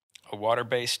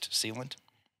water-based sealant,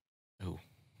 Ooh.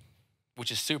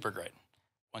 which is super great.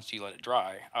 Once you let it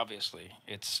dry, obviously,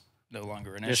 it's no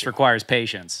longer an This issue. requires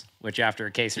patience, which after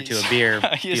a case or two of beer,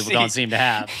 You people see- don't seem to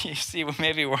have. You see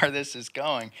maybe where this is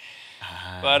going.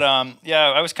 But yeah,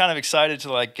 I was kind of excited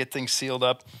to like get things sealed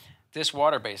up. This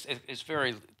water-based is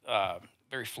very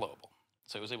very flowable,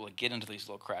 so it was able to get into these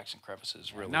little cracks and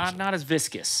crevices really easily. Not as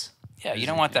viscous. Yeah, you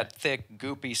don't want that thick,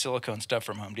 goopy silicone stuff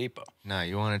from Home Depot. No,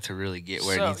 you want it to really get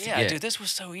where it So needs to yeah, get. dude, this was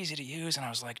so easy to use, and I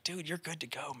was like, dude, you're good to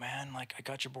go, man. Like, I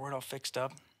got your board all fixed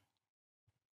up.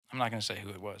 I'm not gonna say who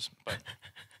it was, but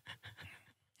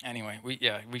anyway,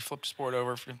 we flipped this board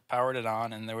over, powered it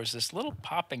on, and there was this little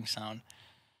popping sound.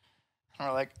 And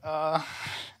we're like, I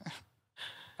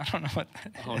don't know what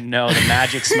that is. Oh no, the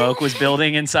magic smoke was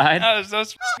building inside. It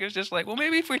was just like, well,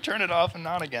 maybe if we turn it off and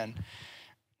on again.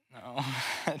 No,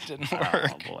 it didn't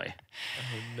work. Oh boy.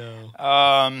 Oh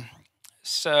no.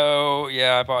 So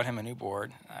yeah, I bought him a new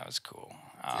board. That was cool.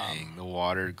 Dang, the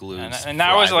water glue. And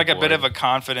that was like a bit of a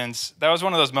confidence. That was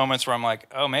one of those moments where I'm like,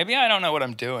 oh, maybe I don't know what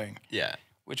I'm doing, Yeah.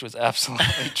 which was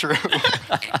absolutely true.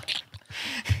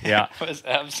 Yeah. It was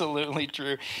absolutely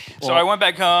true. So I went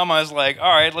back home. I was like,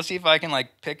 all right, let's see if I can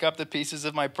like pick up the pieces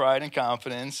of my pride and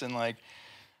confidence, and like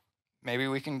maybe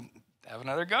we can have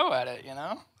another go at it.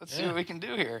 Let's see what we can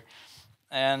do here.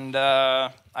 And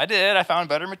I did. I found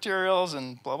better materials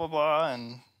and blah blah blah,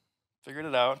 and figured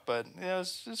it out. But yeah, it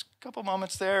was just a couple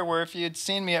moments there where if you had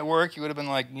seen me at work, you would have been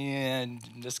like, yeah,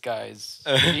 this guy's,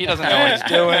 he doesn't know what he's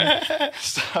doing.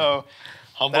 So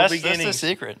Humble beginnings. That's the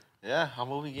secret. Yeah,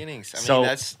 humble beginnings. I So-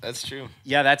 mean, that's true.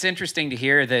 Yeah, that's interesting to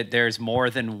hear that there's more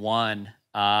than one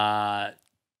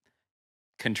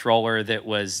controller that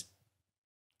was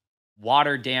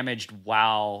water damaged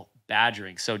while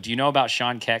badgering. So do you know about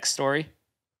Sean Keck's story?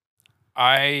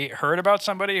 I heard about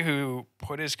somebody who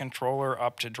put his controller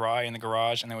up to dry in the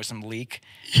garage, and there was some leak,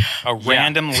 a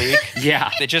random leak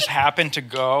Yeah. that just happened to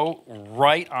go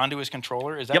right onto his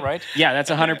controller. Is that Yep. right? Yeah, that's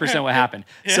 100% what happened.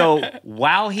 So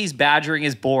while he's badgering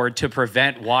his board to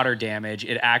prevent water damage,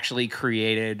 it actually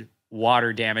created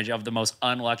water damage of the most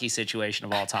unlucky situation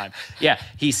of all time. Yeah,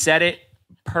 he set it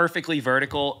perfectly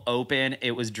vertical, open.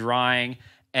 It was drying.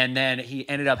 And then he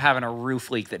ended up having a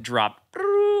roof leak that dropped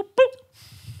boop,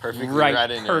 Perfectly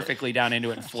right into perfectly down into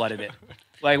it and flooded it.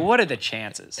 Like, what are the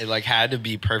chances? it. It like had to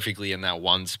be perfectly in that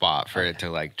one spot for it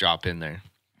to like drop in there.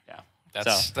 Yeah.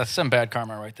 That's some bad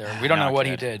karma right there. We don't Not know what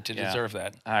he good. did to Yeah. deserve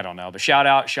that. I don't know. But shout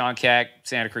out Sean Keck,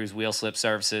 Santa Cruz Wheel Slip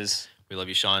Services. We love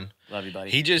you, Sean. Love you,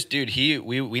 buddy. He just, dude,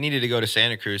 we needed to go to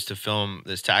Santa Cruz to film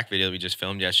this tack video we just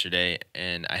filmed yesterday,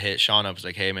 and I hit Sean up. I was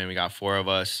like, hey man, we got 4 of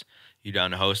us. You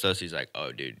down to host us? He's like,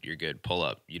 oh dude, you're good. Pull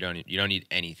up. You don't need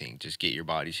anything. Just get your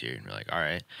bodies here. And we're like, all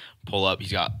right. Pull up.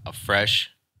 He's got a fresh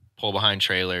pull behind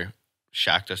trailer.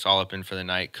 Shacked us all up in for the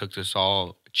night. Cooked us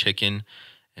all chicken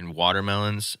and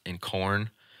watermelons and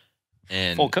corn.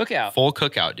 And Full cookout. Full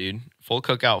cookout, dude. Full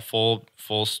cookout. Full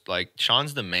like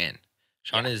Sean's the man.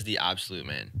 Sean is the absolute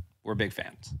man. We're big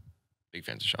fans. Big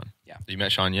fans of Sean. Yeah. Have you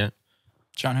met Sean yet?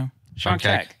 Sean who? Sean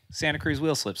Keck. Keck, Santa Cruz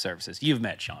Wheel Slip Services. You've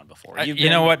met Sean before. You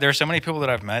know what? There's so many people that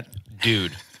I've met.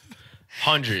 Dude.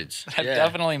 Hundreds. I've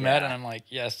definitely met, and I'm like,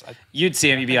 yes. You'd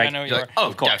see him, you'd be I like, know you You're are. like, oh,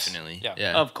 Of course. definitely. Yeah.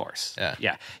 Yeah. of course.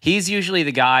 Yeah. He's usually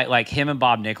the guy, like him and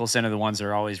Bob Nicholson are the ones that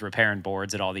are always repairing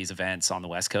boards at all these events on the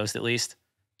West Coast, at least.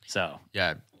 So,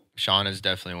 Yeah. Sean is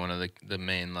definitely one of the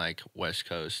main like West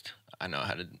Coast. I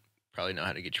probably know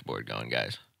how to get your board going,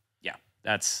 guys.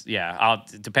 I'll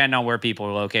depend on where people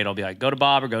are located. I'll be like, go to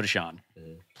Bob or go to Sean.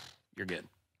 You're good.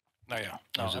 Oh yeah,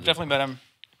 no, Those are I've the- definitely met him.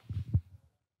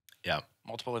 Yeah.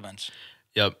 Multiple events.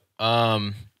 Yep.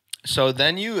 So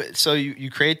then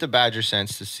you create the Badger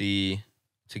Sense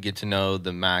to get to know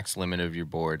the max limit of your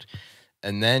board,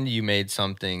 and then you made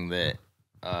something that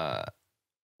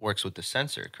works with the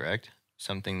sensor, correct?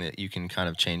 Something that you can kind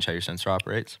of change how your sensor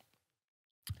operates.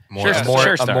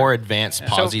 A more advanced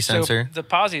posi sensor. So the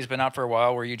posi's been out for a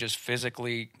while, where you just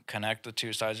physically connect the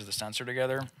 2 sides of the sensor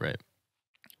together. Right.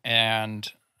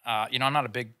 And I'm not a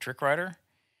big trick rider,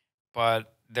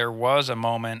 but there was a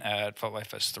moment at FloatLife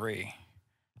S3.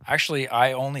 Actually,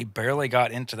 I only barely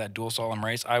got into that dual solemn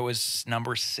race. I was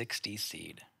number 60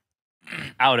 seed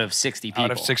Out of 60 people.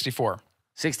 out of 64.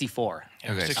 64.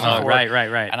 Yeah, Okay, so- 64. Oh,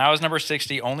 right. And I was number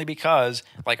 60 only because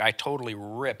I totally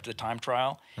ripped the time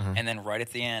trial. Mhm. And then right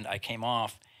at the end, I came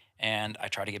off and I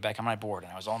tried to get back on my board,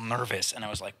 and I was all nervous, and I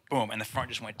was like, boom, and the front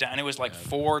just went down. And it was like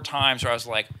 4 times where I was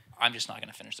like, I'm just not going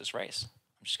to finish this race.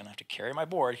 I'm just going to have to carry my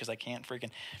board because I can't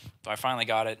freaking. So I finally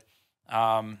got it.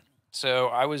 So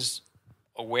I was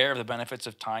aware of the benefits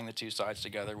of tying the 2 sides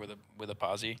together with a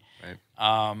posi.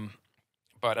 Right.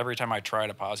 But every time I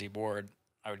tried a posi board,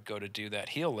 I would go to do that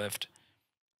heel lift,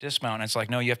 dismount, and it's like,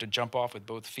 no, you have to jump off with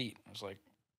both feet. I was like,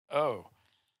 oh,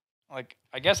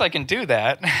 I guess I can do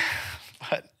that,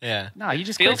 but Yeah. No, you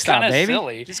just Feels quick stop, kinda baby.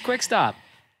 silly. Just quick stop.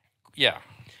 yeah,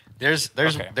 There's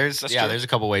Okay, that's true. there's a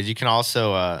couple ways. You can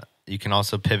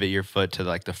also pivot your foot to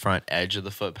like the front edge of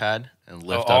the foot pad and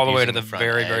lift all up the way to using the front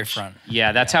very, very edge, front.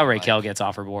 Yeah, that's how Raquel gets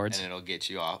off her boards. and it'll get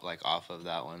you off of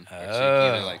that one. So you can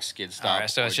Oh. either like skid stop. All right,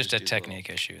 so or it's just a do the little- technique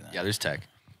issue then. Yeah, there's tech.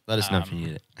 Let us know if you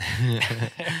need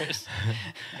it.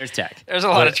 There's tech. There's a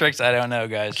lot of tricks I don't know,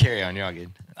 guys. Carry on, you're all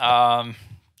good.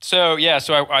 So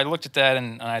I looked at that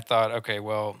and I thought, okay,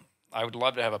 well, I would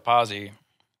love to have a posi,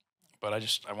 but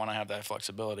I want to have that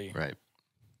flexibility. Right.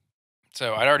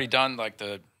 So I'd already done like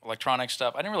the electronic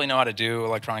stuff. I didn't really know how to do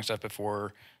electronic stuff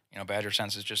before. Badger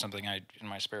Sense is just something in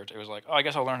my spare. It was like, oh, I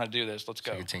guess I'll learn how to do this. Let's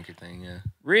go. Like a tinker thing, yeah.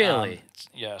 Really?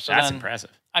 Yeah. So That's then, impressive.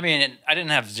 I mean, I didn't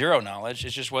have zero knowledge.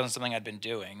 It just wasn't something I'd been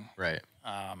doing. Right.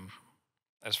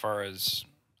 As far as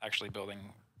actually building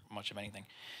much of anything.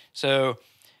 So,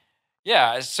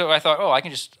 yeah. So I thought, oh, I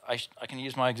can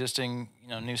use my existing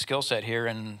new skill set here,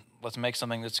 and let's make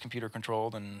something that's computer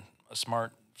controlled and a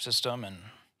smart system. And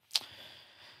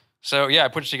so yeah, I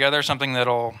put together something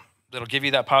that'll give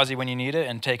you that posi when you need it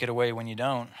and take it away when you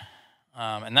don't.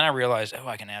 And then I realized, oh,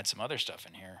 I can add some other stuff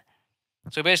in here.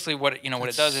 So basically, what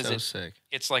it does is so sick.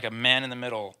 it's like a man in the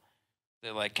middle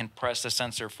that like can press the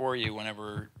sensor for you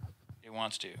whenever it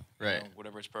wants to, Right.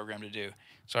 whatever it's programmed to do.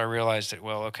 So I realized that,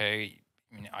 well, okay,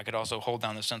 I mean, I could also hold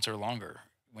down the sensor longer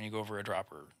when you go over a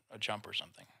drop or a jump or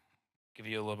something, give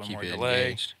you a little bit Keep more it delay.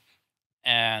 engaged.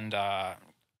 And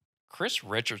Chris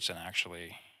Richardson,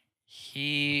 actually,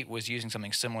 he was using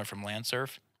something similar from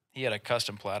Landsurf. He had a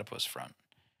custom platypus front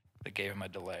that gave him a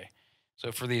delay.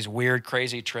 So for these weird,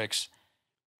 crazy tricks,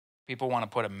 people want to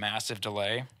put a massive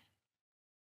delay.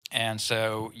 And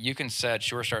so you can set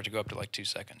sure start to go up to like 2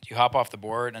 seconds. You hop off the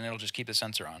board and it'll just keep the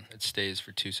sensor on. It stays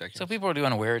for 2 seconds. So people are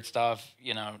doing weird stuff,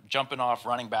 jumping off,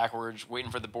 running backwards,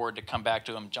 waiting for the board to come back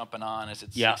to them, jumping on as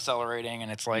it's accelerating. And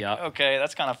it's like, okay,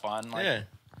 that's kind of fun. Like,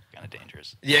 kind of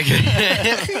dangerous. Yeah.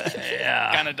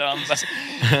 Yeah. Kind of dumb.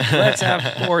 Let's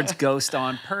have boards ghost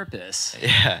on purpose.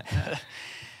 Yeah.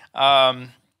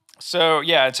 So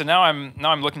now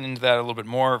I'm looking into that a little bit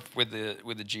more with the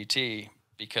GT,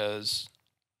 because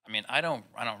I mean, I don't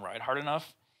ride hard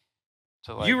enough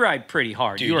to like. You ride pretty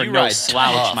hard. Dude, you are you no ride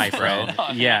slouch, tough, my friend.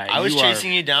 Yeah, I was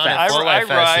chasing you down at I FloatLife Fest,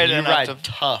 ride and you enough ride to-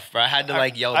 tough, bro. I had to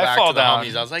like yell I back fall to the down.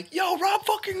 homies. I was like, "Yo, Rob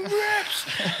fucking rips."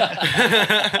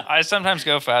 I sometimes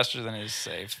go faster than is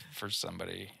safe for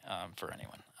somebody, for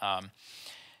anyone.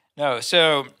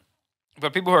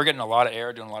 But people who are getting a lot of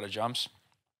air, doing a lot of jumps,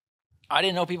 I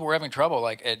didn't know people were having trouble.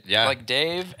 Like like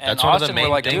Dave and That's one of the Austin main were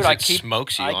like, things dude, that I keep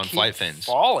smokes you I on keep flight fins.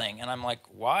 falling, and I'm like,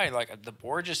 why? Like the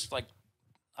board just like,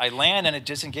 I land and it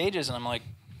disengages, and I'm like,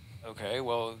 okay,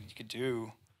 well you could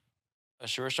do a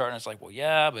sure start, and it's like, well,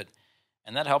 yeah,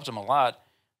 and that helped him a lot.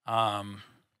 Yeah,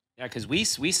 because we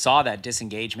saw that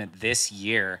disengagement this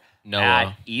year Noah.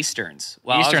 at Easterns.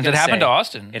 Well, I was Easterns, it gonna happened say, to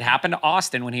Austin. It happened to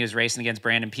Austin when he was racing against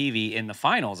Brandon Peavy in the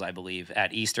finals, I believe,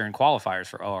 at Eastern qualifiers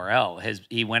for ORL.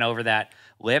 He went over that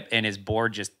lip and his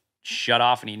board just shut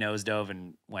off and he nose dove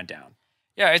and went down.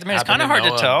 Yeah, I mean, it's kind of Happened hard to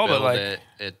Noah tell, but build like,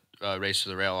 it Race to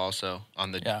the Rail also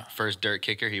on the Yeah. first dirt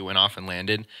kicker, he went off and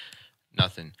landed.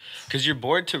 Nothing. Because your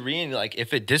board to like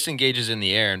if it disengages in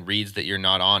the air and reads that you're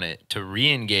not on it, to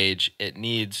re-engage, it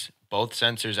needs both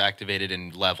sensors activated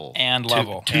and level. And to-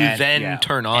 level. To And- then yeah.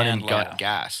 turn on And and gut level.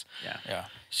 gas. yeah.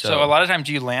 So, So a lot of times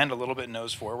you land a little bit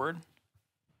nose forward,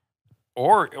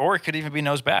 or it could even be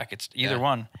nose back. It's either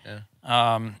one.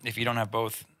 Yeah. If you don't have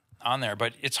both on there,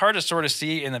 but it's hard to sort of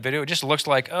see in the video. It just looks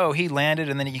like, oh, he landed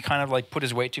and then he kind of like put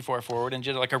his weight too far forward and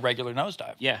did like a regular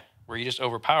nosedive. Yeah. Where you just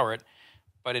overpower it,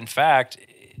 but in fact,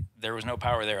 there was no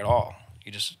power there at all.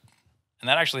 And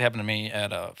that actually happened to me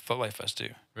at FloatLife Fest too.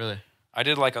 Really? I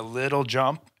did like a little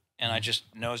jump and I just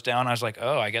nosed down. I was like,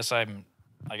 oh, I guess I'm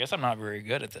not very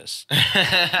good at this.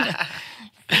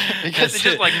 Because it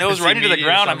just like nose right into the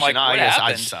ground. I'm like, what happened?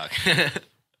 I suck.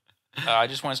 I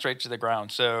just went straight to the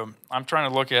ground. So I'm trying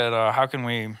to look at how can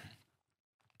we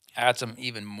add some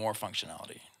even more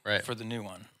functionality for the new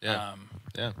one. Yeah.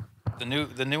 Yeah.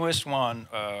 The newest one.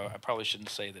 I probably shouldn't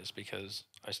say this because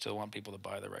I still want people to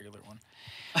buy the regular one.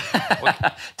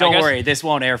 Don't worry, this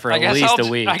won't air for at least a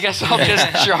week. I guess I'll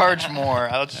just charge more.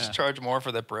 I'll just charge more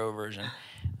for the Pro version.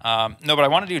 No, but I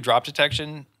want to do drop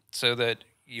detection so that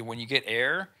when you get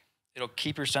air, it'll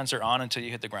keep your sensor on until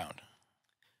you hit the ground.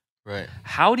 Right.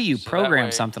 How do you So that program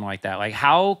way- something like that? Like,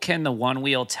 how can the one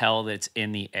wheel tell that it's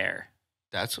in the air?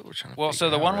 That's what we're trying to Well, so figure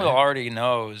the out, one wheel right? already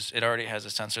knows. It already has a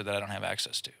sensor that I don't have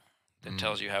access to that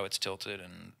tells you how it's tilted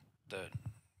and the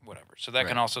whatever. So that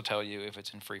can also tell you if it's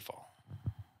in free fall.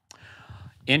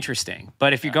 Interesting.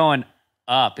 But if you're going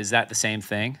up, is that the same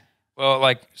thing? Well,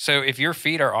 like, so if your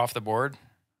feet are off the board,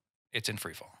 it's in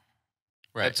free fall.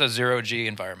 Right. It's a 0G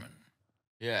environment.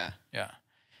 Yeah. Yeah.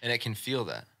 And it can feel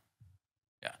that.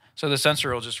 Yeah. So the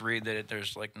sensor will just read that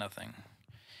there's like nothing.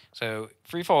 So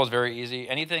free fall is very easy.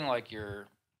 Anything like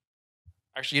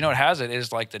actually, you know what has it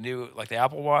is like the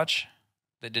Apple Watch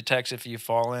that detects if you've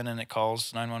fallen and it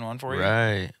calls 911 for you.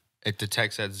 Right. It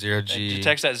detects that 0G. It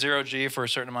detects that 0G for a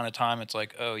certain amount of time. It's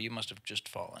like, oh, you must have just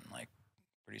fallen like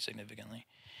pretty significantly.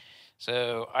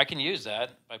 So I can use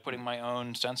that by putting my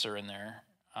own sensor in there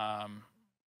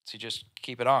to just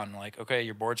keep it on. Like, okay,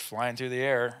 your board's flying through the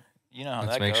air. You know how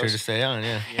Let's that make goes. sure to stay on,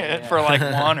 yeah. For like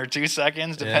 1 or 2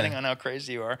 seconds, depending on how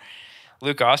crazy you are.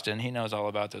 Luke Austin, he knows all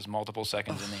about those multiple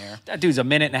seconds in the air. That dude's a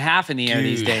minute and a half in the air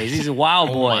these Dude. days. He's a wild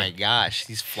Oh boy. my gosh.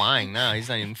 He's flying now. He's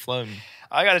not even floating.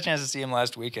 I got a chance to see him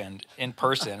last weekend in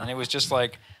person, and it was just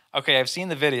like, okay, I've seen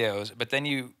the videos, but then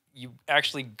you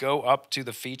actually go up to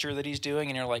the feature that he's doing,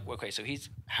 and you're like, okay, so he's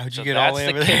How'd you so get all the way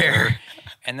that's over kicker, there?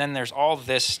 and then there's all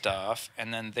this stuff,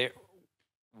 and then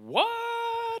what?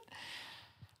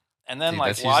 And then Dude, like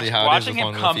that's usually how it is watching with him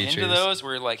one of the come into features. those,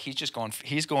 where like he's going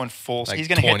full. Like He's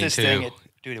gonna hit this 22. thing.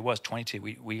 Dude, it was 22.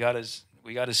 We got his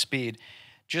speed.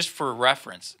 just for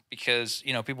reference, because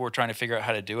people were trying to figure out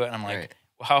how to do it, and I'm like, Right.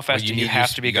 well, how fast do you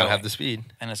have to be You gotta going? have the speed.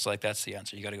 And it's like, that's the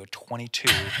answer. You got to go 22.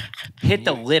 Hit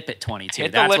the lip at 22.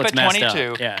 Hit the That's lip what's at messed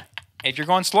 22. up. Yeah. If you're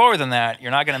going slower than that,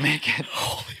 you're not going to make it.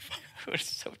 Holy fuck. It's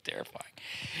so terrifying.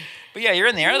 But yeah, you're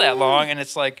in the air that long, and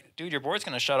it's like, dude, your board's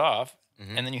going to shut off,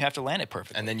 and then you have to land it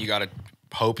perfectly. And then you gotta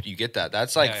hope you get that.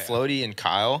 That's like Floaty and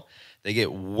Kyle. They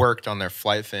get worked on their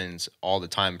flight fins all the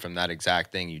time from that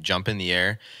exact thing. You jump in the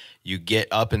air, you get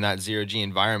up in that 0G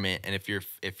environment, and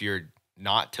if you're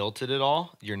not tilted at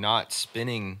all, you're not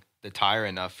spinning the tire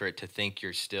enough for it to think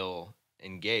you're still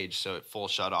engaged, so it full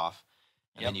shut off.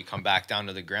 And then you come back down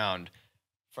to the ground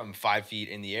from 5 feet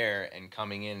in the air and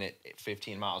coming in at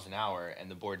 15 miles an hour, and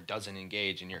the board doesn't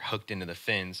engage, and you're hooked into the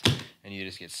fins, and you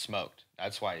just get smoked.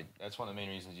 That's one of the main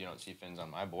reasons you don't see fins on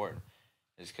my board,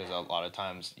 is because a lot of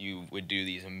times you would do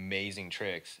these amazing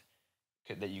tricks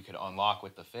that you could unlock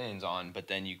with the fins on, but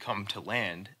then you come to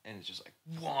land, and it's just like,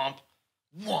 whomp,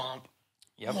 whomp,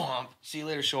 whomp. See you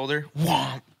later, shoulder.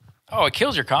 Whomp. Oh, it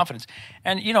kills your confidence.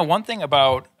 And, one thing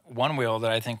about one wheel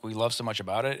that I think we love so much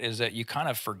about it is that you kind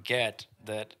of forget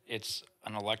that it's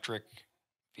an electric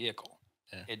vehicle.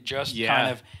 Yeah. It just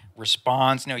kind of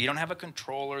responds. No, you don't have a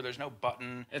controller. There's no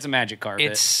button. It's a magic carpet.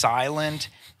 It's silent.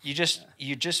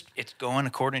 It's going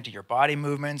according to your body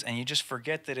movements, and you just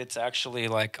forget that it's actually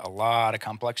like a lot of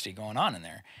complexity going on in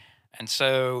there. And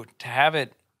so to have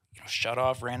it, shut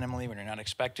off randomly when you're not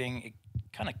expecting, it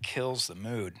kind of kills the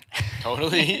mood.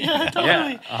 Totally.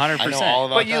 Yeah, 100%.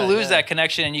 But you lose that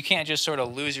connection, and you can't just sort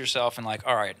of lose yourself and like,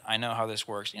 all right, I know how this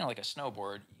works. Like a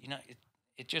snowboard,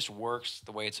 it just works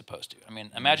the way it's supposed to. I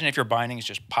mean, imagine if your bindings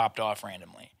just popped off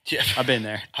randomly. Yeah, I've been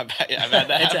there. I've had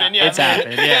that happen. It's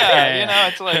happened. Yeah.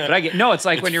 It's like. But it's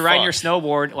like when you're riding your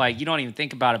snowboard, like you don't even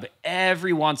think about it, but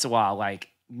every once in a while, like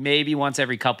maybe once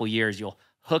every couple years, you'll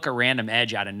hook a random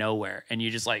edge out of nowhere, and you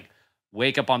just like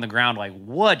wake up on the ground like,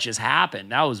 what just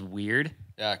happened? That was weird.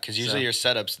 Yeah, because usually your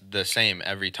setup's the same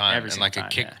every time. And like a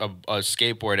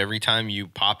skateboard, every time you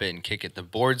pop it and kick it, the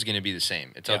board's going to be the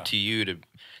same. It's up to you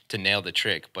to nail the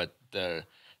trick, but the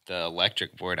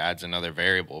electric board adds another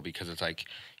variable, because it's like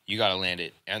you got to land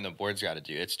it and the board's got to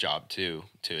do its job too,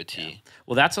 to a T. Yeah.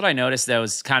 Well, that's what I noticed. That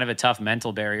was kind of a tough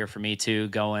mental barrier for me too,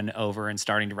 going over and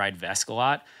starting to ride Vesk a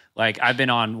lot. Like I've been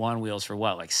on one wheels for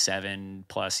like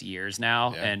 7+ years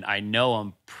now, and I know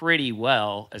them pretty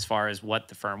well as far as what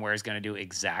the firmware is going to do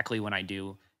exactly when I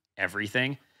do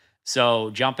everything. So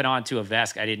jumping onto a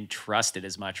Vesk, I didn't trust it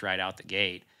as much right out the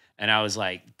gate. And I was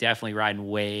like definitely riding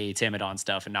way timid on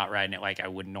stuff and not riding it like I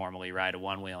would normally ride a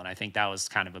one wheel. And I think that was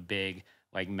kind of a big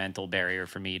like mental barrier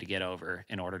for me to get over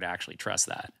in order to actually trust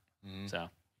that. So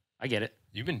I get it.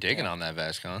 You've been digging on that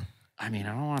Vesk, huh? I mean, I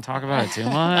don't want to talk about it too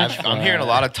much. I'm hearing a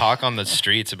lot of talk on the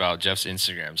streets about Jeff's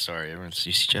Instagram story. Everyone's,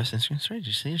 you see Jeff's Instagram story? Did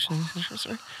you see his Instagram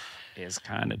story? It's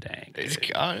kind of dank. It's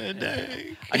kind of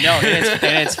dank. No,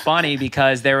 and it's funny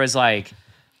because there was like,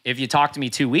 if you talked to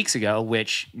me 2 weeks ago,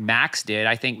 which Max did,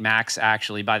 I think Max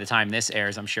actually, by the time this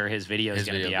airs, I'm sure his video is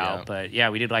going to be out. But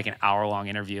yeah, we did like an hour-long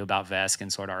interview about Vesk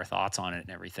and sort of our thoughts on it and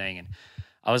everything. And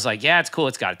I was like, yeah, it's cool.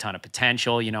 It's got a ton of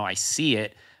potential. I see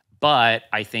it. But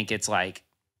I think it's like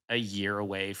a year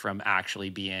away from actually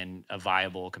being a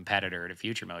viable competitor to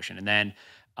Future Motion. And then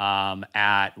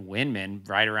at Windman,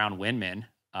 right around Windman,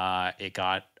 it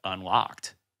got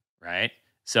unlocked, right?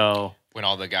 So when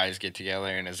all the guys get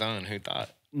together in a zone, who thought?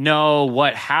 No,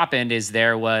 what happened is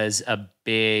there was a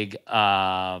big,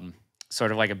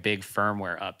 sort of like a big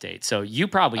firmware update. So you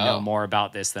probably know more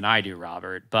about this than I do,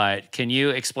 Robert, but can you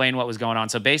explain what was going on?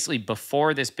 So basically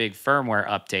before this big firmware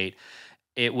update,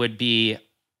 it would be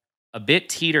a bit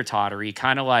teeter-tottery,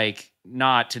 kind of like,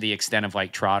 not to the extent of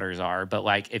like trotters are, but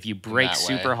like if you brake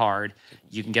super hard,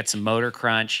 you can get some motor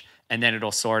crunch, and then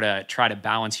it'll sort of try to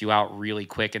balance you out really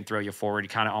quick and throw you forward. You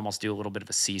kind of almost do a little bit of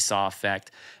a seesaw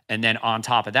effect. And then on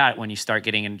top of that, when you start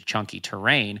getting into chunky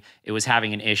terrain, it was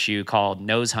having an issue called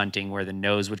nose hunting, where the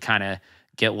nose would kind of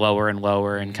get lower and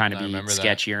lower and kind of be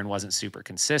sketchier and wasn't super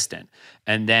consistent.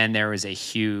 And then there was a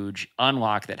huge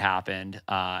unlock that happened.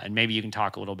 And maybe you can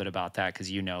talk a little bit about that because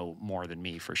you know more than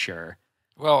me for sure.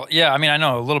 Well, yeah, I mean, I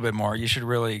know a little bit more. You should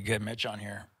really get Mitch on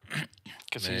here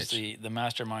because he's the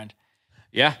mastermind.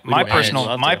 Yeah, my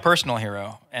personal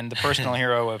hero, and the personal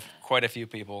hero of quite a few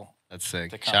people. That's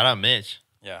sick. Shout out Mitch.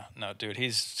 Yeah, no, dude,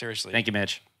 he's seriously. Thank you,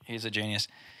 Mitch. He's a genius.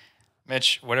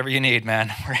 Mitch, whatever you need,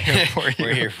 man, we're here for you.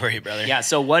 We're here for you, brother. Yeah.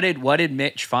 So what did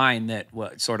Mitch find that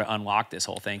sort of unlocked this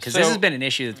whole thing? Because this has been an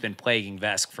issue that's been plaguing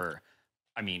Vesk for,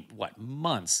 I mean, what,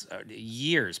 months,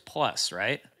 years plus,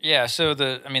 right? Yeah. So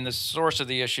the source of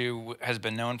the issue has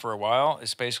been known for a while.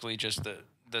 It's basically just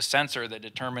the sensor that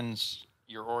determines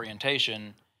your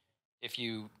orientation, if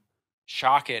you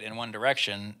shock it in one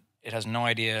direction, it has no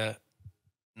idea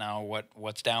now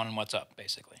what's down and what's up,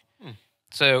 basically.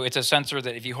 So it's a sensor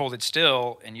that if you hold it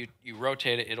still and you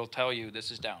rotate it, it'll tell you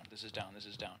this is down, this is down, this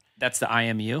is down. That's the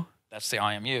IMU? That's the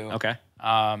IMU. Okay.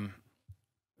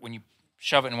 When you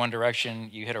shove it in one direction,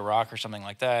 you hit a rock or something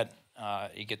like that,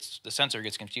 the sensor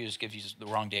gets confused, gives you the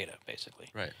wrong data, basically.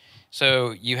 Right.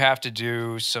 So you have to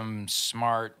do some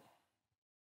smart,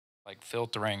 like,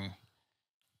 filtering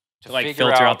to like figure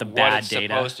filter out out the what bad it's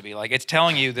data. supposed to be. Like, it's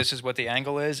telling you this is what the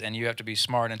angle is, and you have to be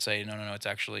smart and say, no, it's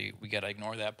actually, we got to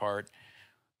ignore that part.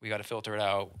 We got to filter it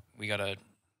out. We got to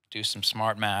do some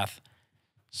smart math.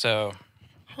 So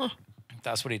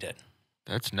that's what he did.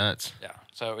 That's nuts. Yeah.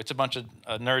 So it's a bunch of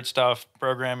nerd stuff,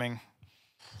 programming.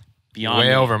 Beyond Way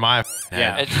me. over my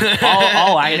Yeah. head. It's,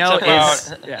 all I know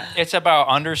is it's about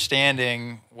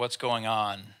understanding what's going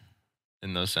on.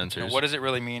 in those sensors. You know, what does it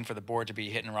really mean for the board to be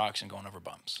hitting rocks and going over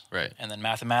bumps? Right. And then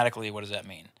mathematically, what does that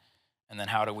mean? And then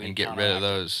how do we And get rid of counteract it?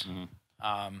 those.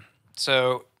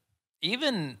 So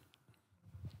even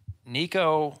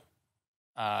Nico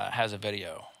has a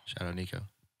video. Shout out Nico.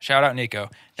 Shout out Nico. No,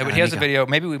 but out he has a Nico. video.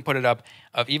 Maybe we can put it up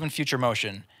of even Future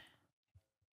Motion,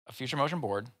 a Future Motion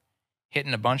board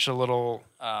hitting a bunch of little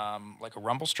like a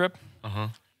rumble strip. Uh-huh.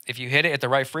 If you hit it at the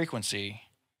right frequency,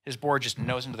 his board just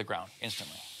nose into the ground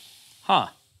instantly. Huh.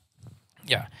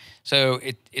 Yeah. So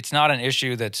it's not an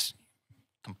issue that's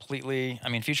completely. I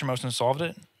mean, Future Motion solved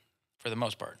it for the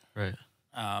most part. Right.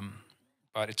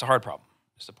 But it's a hard problem.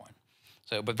 Is the point.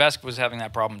 So, but Vesk was having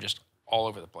that problem just all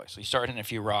over the place. So you start hitting a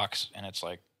few rocks, and it's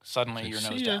like suddenly your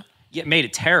nose down. Yeah, it made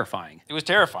it terrifying. It was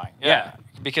terrifying. Yeah.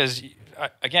 Because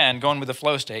again, going with the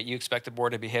flow state, you expect the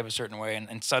board to behave a certain way,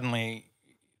 and suddenly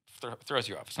throws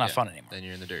you off. It's not fun anymore. Then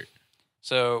you're in the dirt.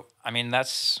 So, I mean,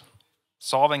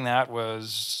 solving that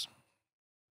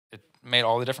it made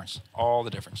all the difference. All the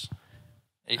difference.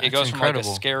 It That's goes from like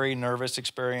incredible. a scary, nervous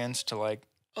experience to like,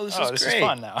 This this is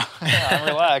fun now. Yeah, I'm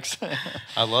relaxed.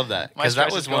 I love that My because that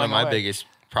stress was is one of going my away. biggest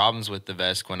problems with the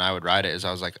Vesk when I would ride it. Is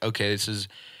I was like, okay, this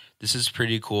is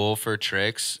pretty cool for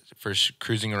tricks for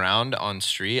cruising around on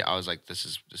street. I was like, this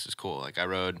is cool. Like I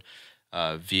rode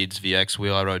Veed's VX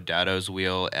wheel. I rode Dado's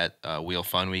wheel at Wheel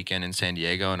Fun Weekend in San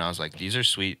Diego, and I was like, these are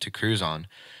sweet to cruise on.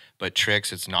 But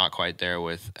tricks, it's not quite there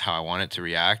with how I want it to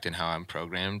react and how I'm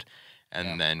programmed.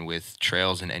 And then with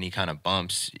trails and any kind of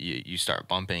bumps, you start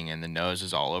bumping and the nose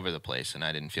is all over the place, and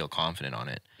I didn't feel confident on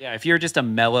it. Yeah, if you're just a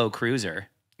mellow cruiser.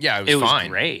 Yeah, It was fine.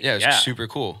 great. Yeah, it was Yeah. super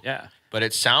cool. Yeah. But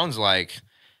it sounds like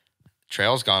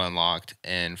trails got unlocked,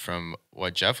 and from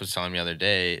what Jeff was telling me the other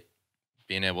day,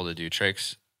 being able to do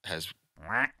tricks has.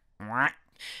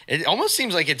 It almost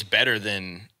seems like it's better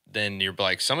than your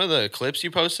like some of the clips you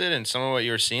posted and some of what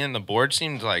you were seeing. The board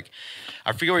seemed like,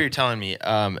 I forget what you're telling me.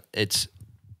 It's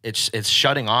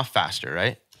shutting off faster,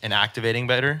 right? And activating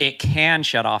better. It can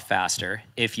shut off faster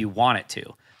if you want it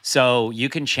to. So you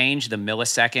can change the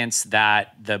milliseconds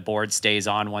that the board stays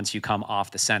on once you come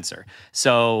off the sensor.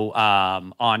 So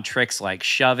on tricks like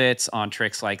shove-its, on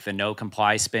tricks like the no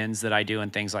comply spins that I do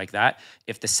and things like that,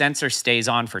 if the sensor stays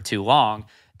on for too long,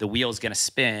 the wheel's going to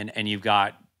spin and you've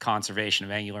got conservation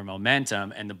of angular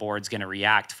momentum and the board's going to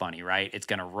react funny, right? It's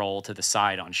going to roll to the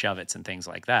side on shove-its and things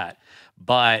like that.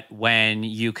 But when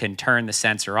you can turn the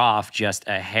sensor off just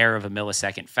a hair of a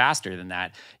millisecond faster than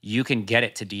that, you can get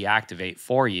it to deactivate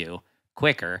for you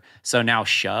quicker. So now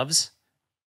shoves,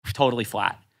 totally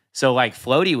flat. So like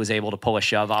Floaty was able to pull a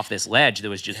shove off this ledge that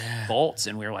was just bolts,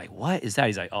 and we were like, what is that?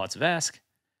 He's like, oh, it's Vesk.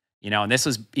 You know, and this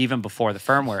was even before the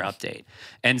firmware update.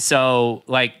 And so,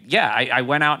 like, yeah, I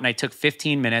went out and I took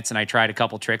 15 minutes and I tried a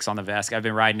couple tricks on the Vesk. I've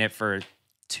been riding it for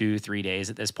 2-3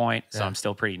 days at this point, so I'm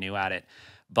still pretty new at it.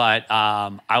 But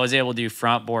I was able to do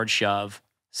front board shove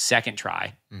second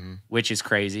try, which is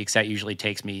crazy because that usually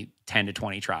takes me 10 to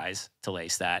 20 tries to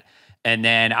lace that. And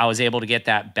then I was able to get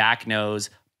that back nose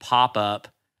pop-up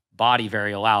body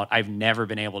varial out. I've never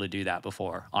been able to do that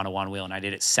before on a one wheel, and I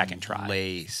did it second try.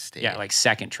 Laced. Yeah, like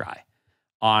second try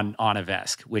on a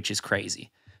Vesk, which is crazy.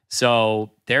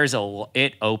 So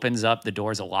it opens up the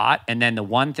doors a lot. And then the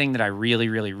one thing that I really,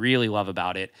 really, really love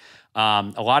about it,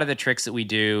 a lot of the tricks that we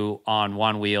do on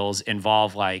one wheels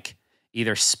involve like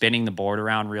either spinning the board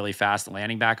around really fast and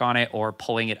landing back on it, or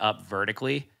pulling it up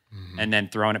vertically and then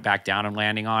throwing it back down and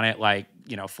landing on it. Like,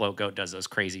 you know, Float Goat does those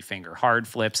crazy finger hard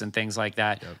flips and things like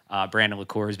that. Brandon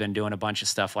LaCour has been doing a bunch of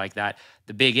stuff like that.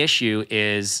 The big issue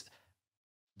is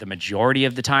the majority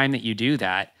of the time that you do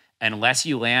that, unless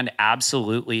you land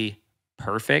absolutely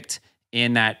perfect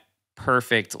in that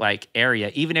perfect like area,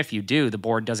 even if you do, the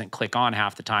board doesn't click on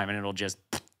half the time and it'll just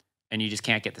and you just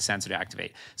can't get the sensor to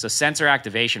activate. So sensor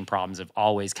activation problems have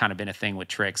always kind of been a thing with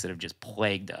tricks that have just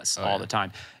plagued us all the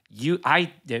time.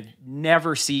 I have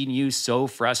never seen you so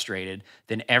frustrated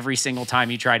than every single time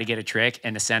you try to get a trick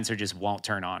and the sensor just won't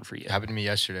turn on for you. It happened to me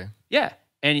yesterday. Yeah.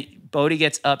 And Bodie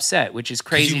gets upset, which is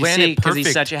crazy to ran see it because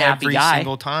he's such a happy every guy.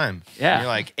 single time. Yeah. And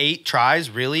you're like, 8 tries,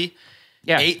 really?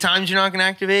 Yeah. 8 times you're not gonna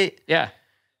activate? Yeah.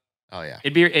 Oh yeah.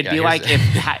 It'd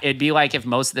be like if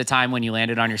most of the time when you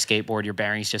landed on your skateboard, your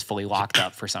bearings just fully locked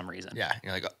up for some reason. Yeah.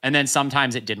 You're like, And then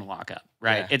sometimes it didn't lock up,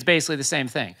 right? Yeah. It's basically the same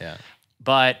thing. yeah.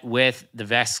 But with the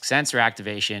VESC sensor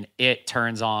activation, it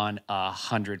turns on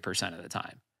 100% of the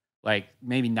time. Like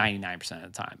maybe 99%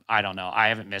 of the time. I don't know. I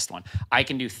haven't missed one. I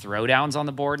can do throwdowns on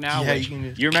the board now. Yeah, which, you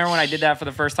can do- you remember when I did that for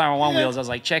the first time on One Wheels? I was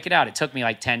like, check it out. It took me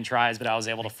like 10 tries, but I was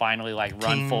able to finally like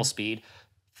run full speed,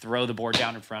 throw the board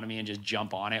down in front of me and just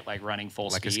jump on it, like running full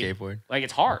Like speed. a skateboard. Like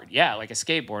it's hard. Yeah, like a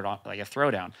skateboard, like a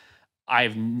throwdown.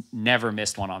 I've never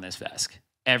missed one on this VESC.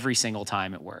 Every single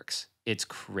time it works. It's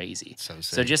crazy. So sick.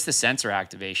 So just the sensor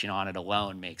activation on it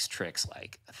alone makes tricks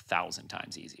like 1,000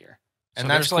 times easier. And So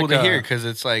that's there's cool like to a- hear because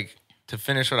it's like, to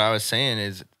finish what I was saying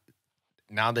is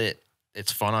now that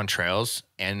it's fun on trails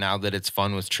and now that it's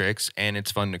fun with tricks and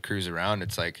it's fun to cruise around,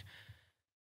 it's like,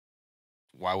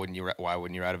 why wouldn't you ride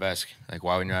a VESC? Like,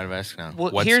 why wouldn't you ride a VESC now?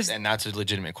 Well, and that's a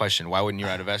legitimate question. Why wouldn't you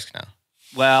ride a VESC now?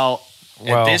 Well,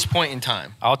 At this point in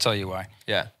time. I'll tell you why.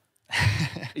 Yeah.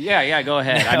 yeah, go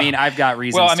ahead. I mean, I've got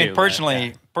reasons. Well, I mean, too,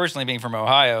 but, personally being from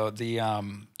Ohio, the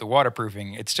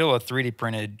waterproofing, it's still a 3D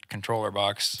printed controller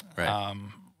box. Right.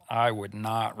 I would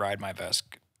not ride my VESC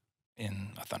in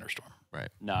a thunderstorm. Right.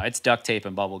 no, it's duct tape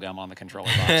and bubble gum on the controller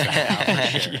box right now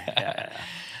for sure. Yeah.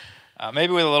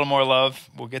 Maybe with a little more love,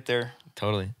 we'll get there.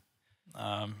 Totally.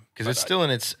 But Because it's still in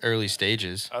its early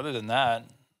stages. other than that,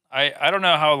 I don't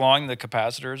know how long the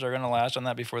capacitors are going to last on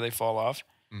that before they fall off.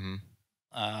 Mm-hmm.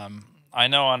 I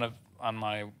know on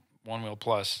my One Wheel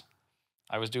Plus,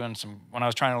 I was doing when I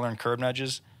was trying to learn curb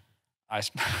nudges.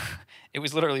 It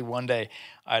was literally one day.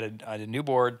 I had a new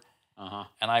board,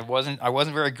 and I wasn't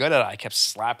very good at it. I kept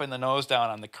slapping the nose down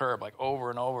on the curb like over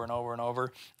and over and over and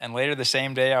over. And later the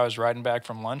same day, I was riding back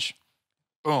from lunch.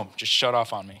 Boom! Just shut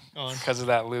off on me because of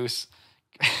that loose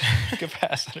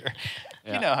capacitor.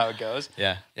 Yeah. You know how it goes.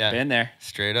 Yeah. Yeah. Been there.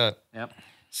 Straight up. Yep.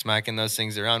 Smacking those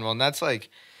things around. Well, and that's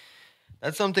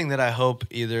something that I hope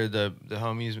either the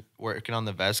homies working on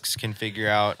the VESCs can figure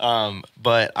out.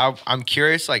 But I'm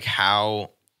curious, like how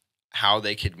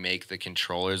they could make the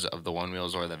controllers of the One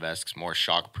Wheels or the VESCs more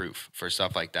shock-proof for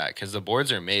stuff like that. Because the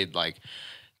boards are made like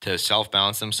to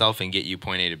self-balance themselves and get you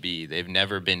point A to B. They've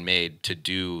never been made to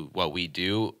do what we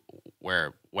do.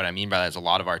 Where what I mean by that is a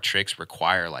lot of our tricks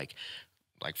require like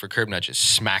for curb nudges,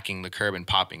 smacking the curb and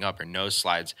popping up, or nose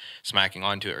slides, smacking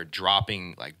onto it, or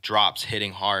dropping like drops,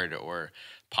 hitting hard, or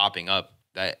popping up.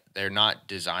 That they're not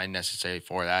designed necessarily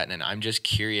for that. And I'm just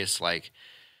curious, like,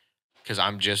 because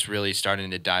I'm just really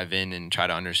starting to dive in and try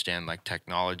to understand like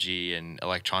technology and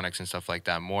electronics and stuff like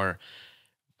that more.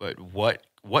 But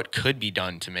what could be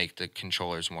done to make the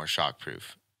controllers more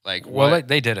shockproof? Like, Well,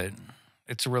 they did it.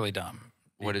 It's really dumb.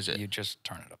 What is it? You just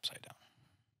turn it upside down.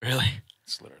 Really?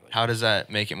 It's literally. How does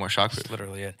that make it more shockproof? That's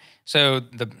literally it. So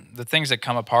the things that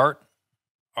come apart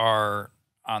are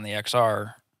on the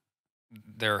XR,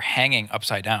 they're hanging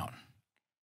upside down.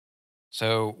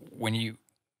 So when you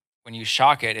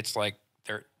shock it, it's like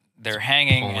they're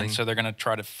hanging, pulling. and so they're gonna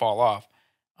try to fall off.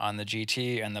 On the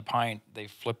GT and the Pint, they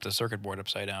flip the circuit board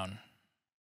upside down.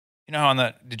 You know how on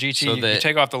the GT, So you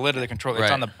take off the lid of the controller, it's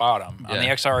Right. on the bottom. On the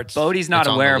Yeah. XR, it's... Bodie's not It's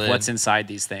on aware the of what's lid. inside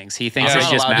these things. He thinks I'm it's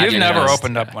not just allowed to magic. You've never dust.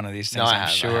 opened up one of these things, No, I I'm have,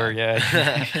 sure.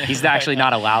 Yeah. He's actually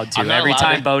not allowed to. I'm not Every allowed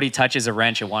time to. Bodie touches a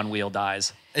wrench, a one wheel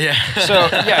dies. Yeah. So,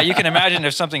 yeah, you can imagine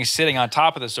if something's sitting on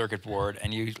top of the circuit board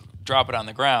and you drop it on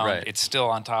the ground, Right. it's still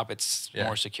on top. It's Yeah.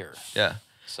 more secure. Yeah.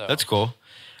 So That's cool.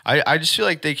 I just feel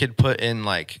like they could put in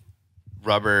like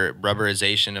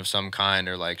rubberization of some kind,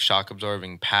 or like shock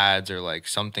absorbing pads, or like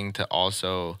something to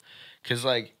also, because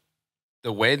like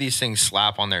the way these things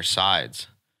slap on their sides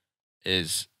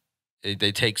is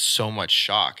they take so much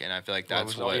shock, and I feel like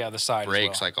that's what the side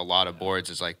breaks as well. like a lot of boards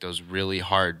is like those really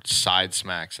hard side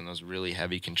smacks and those really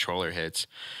heavy controller hits.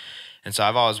 And so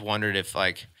I've always wondered if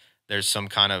like there's some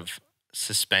kind of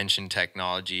suspension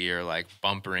technology or like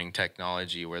bumpering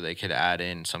technology where they could add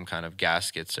in some kind of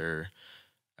gaskets or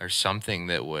something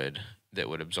that would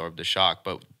absorb the shock.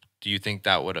 But do you think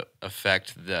that would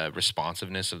affect the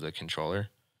responsiveness of the controller?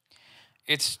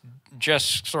 It's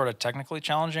just sort of technically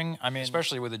challenging. I mean,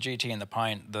 especially with the GT and the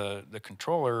Pint, the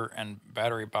controller and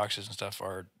battery boxes and stuff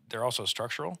they're also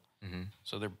structural. Mm-hmm.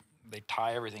 So they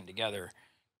tie everything together.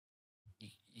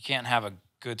 You can't have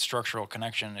good structural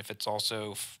connection if it's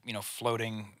also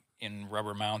floating in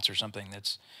rubber mounts or something.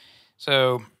 That's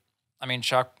so. I mean,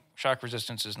 shock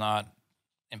resistance is not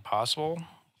impossible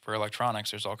for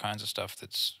electronics. There's all kinds of stuff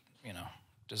that's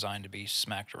designed to be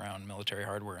smacked around military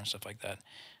hardware and stuff like that.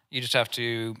 You just have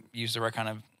to use the right kind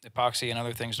of epoxy and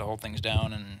other things to hold things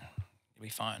down, and you'll be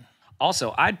fine.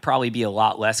 Also, I'd probably be a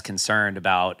lot less concerned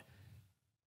about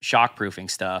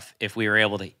shockproofing stuff if we were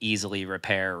able to easily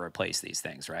repair or replace these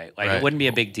things, right? Like it wouldn't be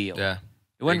a big deal. Yeah.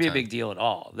 It wouldn't be a big deal at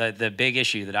all. The big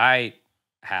issue that I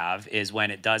have is when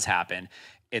it does happen,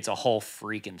 it's a whole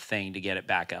freaking thing to get it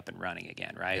back up and running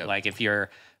again, right? Yep. Like if you're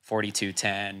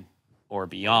 4210 or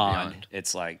beyond.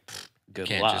 It's like good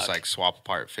can't luck. just like swap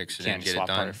apart, fix it, and get it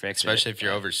done. Especially if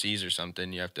you're overseas or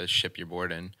something, you have to ship your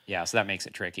board in. Yeah, so that makes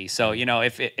it tricky. So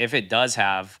if it does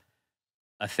have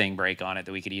a thing break on it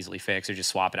that we could easily fix, or just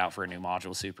swap it out for a new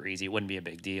module, super easy. It wouldn't be a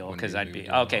big deal because I'd be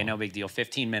okay, no big deal.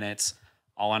 15 minutes,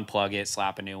 I'll unplug it,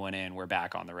 slap a new one in, we're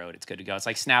back on the road. It's good to go. It's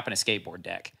like snapping a skateboard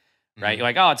deck, right? You're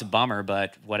like, oh, it's a bummer,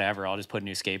 but whatever. I'll just put a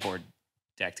new skateboard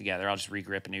deck together. I'll just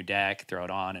regrip a new deck, throw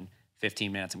it on, and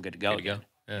 15 minutes, I'm good to go.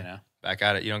 Yeah. Back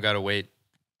at it. You don't got to wait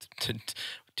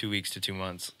 2 weeks to 2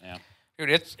 months. Yeah,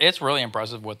 dude, it's really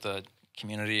impressive what the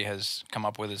community has come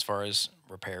up with as far as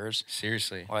repairs.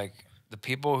 Seriously, like the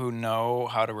people who know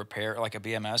how to repair like a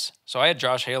BMS. So I had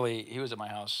Josh Haley. He was at my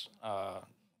house a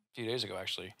few days ago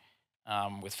actually,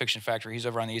 with Fiction Factory. He's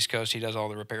over on the East Coast. He does all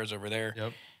the repairs over there.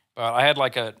 Yep. But I had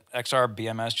like a XR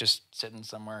BMS just sitting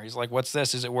somewhere. He's like, "What's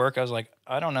this? Does it work?" I was like,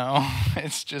 "I don't know.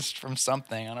 It's just from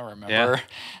something. I don't remember.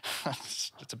 Yeah.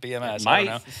 It's a BMS. I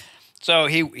don't know." So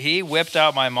he whipped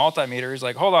out my multimeter. He's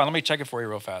like, "Hold on, let me check it for you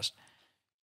real fast."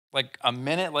 Like a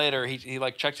minute later, he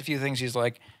like checked a few things. He's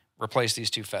like, "Replace these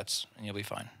 2 FETs and you'll be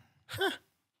fine." I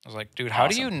was like, "Dude, how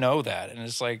do you know that?" And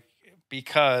it's like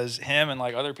because him and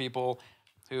like other people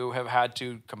who have had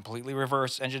to completely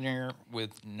reverse engineer with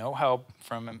no help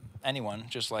from anyone.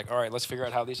 Just like, all right, let's figure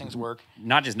out how these things work.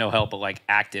 Not just no help, but like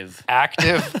active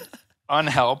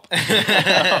unhelp.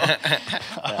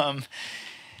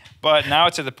 But now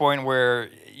it's at the point where,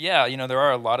 yeah, there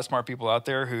are a lot of smart people out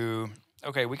there who,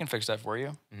 okay, we can fix that for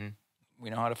you. Mm-hmm.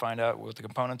 We know how to find out what the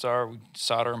components are. We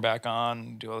solder them back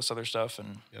on, do all this other stuff,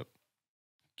 and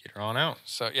get her on out.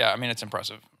 So yeah, I mean, it's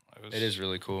impressive. It is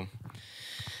really cool.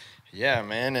 Yeah,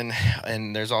 man,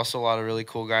 and there's also a lot of really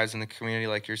cool guys in the community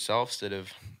like yourselves that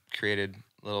have created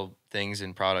little things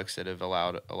and products that have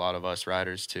allowed a lot of us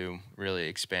riders to really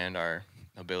expand our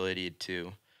ability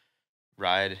to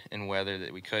ride in weather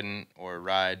that we couldn't, or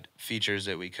ride features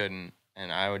that we couldn't.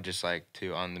 And I would just like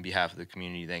to, on the behalf of the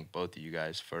community, thank both of you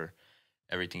guys for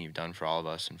everything you've done for all of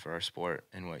us and for our sport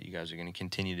and what you guys are going to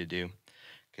continue to do.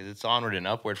 Because it's onward and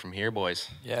upward from here, boys.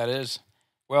 Yeah, it is.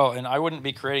 Well, and I wouldn't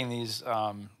be creating these,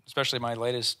 especially my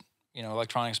latest,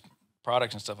 electronics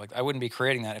products and stuff like that. I wouldn't be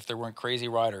creating that if there weren't crazy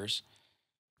riders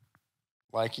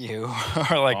like you,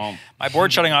 or like my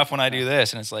board shutting off when I do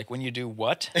this, and it's like, when you do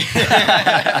what? You're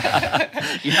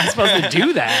not supposed to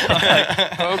do that.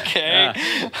 Like, okay,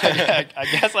 I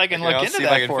guess I can look into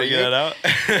that for you. That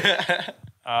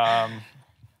out.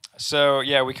 So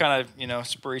yeah, we kind of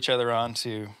spur each other on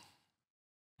to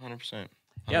 100%.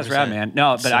 Yeah, it's rad, man.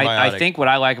 No, but I think what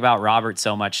I like about Robert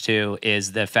so much too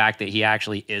is the fact that he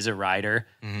actually is a writer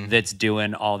that's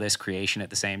doing all this creation at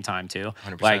the same time too.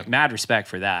 100%. Like, mad respect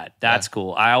for that. That's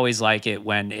cool. I always like it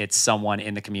when it's someone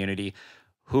in the community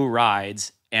who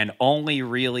rides and only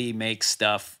really makes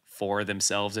stuff for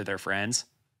themselves or their friends.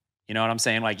 You know what I'm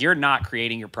saying? Like, you're not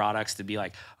creating your products to be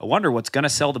like, I wonder what's going to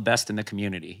sell the best in the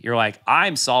community. You're like,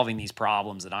 I'm solving these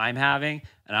problems that I'm having,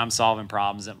 and I'm solving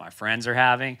problems that my friends are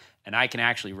having, and I can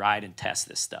actually ride and test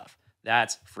this stuff.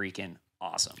 That's freaking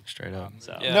awesome. Straight up.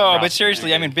 So, no, but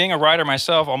seriously, I mean, being a rider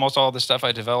myself, almost all the stuff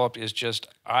I developed is just,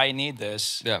 I need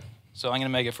this. Yeah. So I'm going to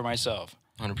make it for myself.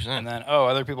 100%. And then,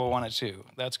 other people want it too.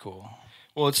 That's cool.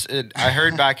 Well, I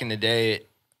heard back in the day,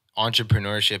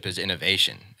 entrepreneurship is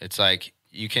innovation. It's like,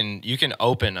 you can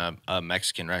open a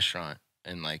Mexican restaurant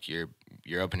and like you're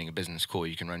opening a business. Cool,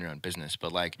 you can run your own business.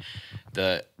 But like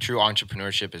the true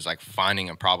entrepreneurship is like finding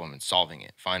a problem and solving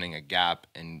it, finding a gap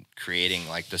and creating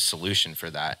like the solution for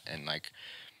that. And like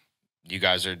you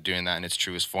guys are doing that in its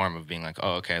truest form of being like,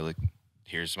 oh, okay, like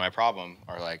here's my problem,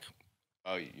 or like,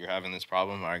 oh, you're having this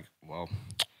problem. Like, well,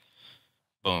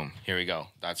 boom, here we go.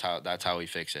 That's how we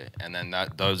fix it. And then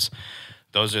those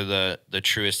are the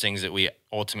truest things that we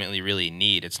ultimately really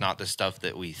need. It's not the stuff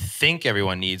that we think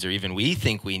everyone needs or even we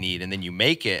think we need, and then you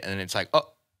make it, and then it's like,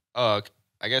 oh,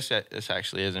 I guess this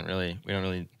actually isn't really, we don't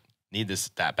really need this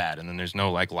that bad, and then there's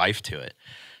no like life to it.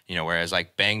 Whereas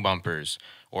like bang bumpers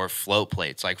or float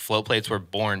plates. Like float plates were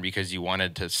born because you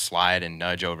wanted to slide and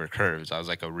nudge over curves. That was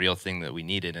like a real thing that we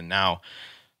needed. And now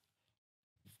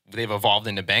they've evolved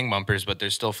into bang bumpers, but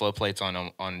there's still float plates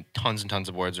on tons and tons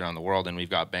of boards around the world. And we've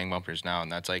got bang bumpers now.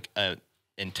 And that's like a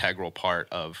integral part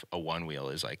of a one wheel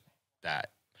is like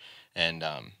that. And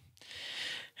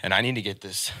I need to get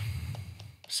this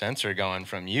sensor going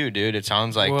from you, dude. It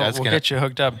sounds like we'll gonna get you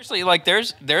hooked up. Seriously, like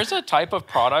there's a type of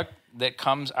product that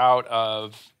comes out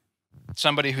of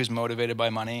somebody who's motivated by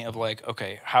money of like,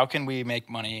 okay, how can we make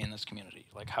money in this community?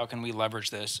 Like, how can we leverage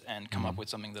this and come up with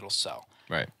something that'll sell?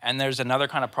 Right. And there's another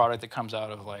kind of product that comes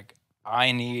out of like,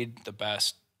 I need the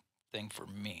best thing for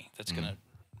me that's going to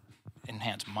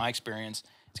enhance my experience.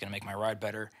 It's going to make my ride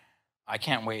better. I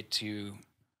can't wait to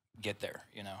get there,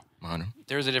 you know.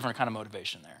 There's a different kind of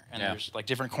motivation there. And there's like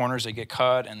different corners that get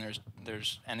cut, and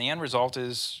and the end result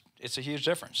is it's a huge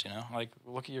difference, you know. Like,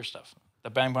 look at your stuff. The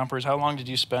bang bumpers, how long did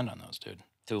you spend on those, dude?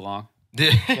 Too long.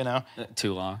 You know?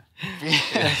 Too long.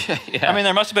 Yeah. I mean,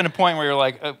 there must have been a point where you're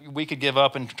like, we could give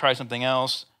up and try something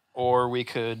else, or we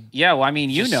could well, I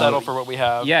mean, you know, settle for what we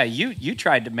have. Yeah, you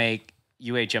tried to make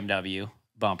UHMW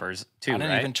bumpers too, right? I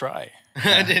didn't even try.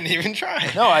 I didn't even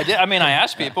try. No, I did. I mean, I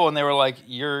asked people, and they were like,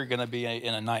 you're going to be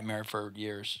in a nightmare for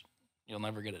years. You'll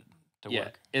never get it to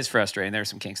work. It's frustrating. There's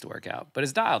some kinks to work out, but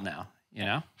it's dialed now, you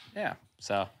know? Yeah.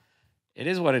 So it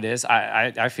is what it is.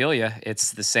 I feel you.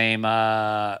 It's the same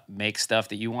make stuff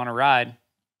that you want to ride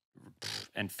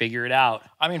and figure it out.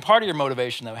 I mean, part of your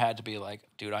motivation, though, had to be like,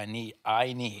 dude, I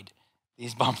need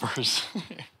these bumpers,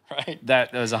 right?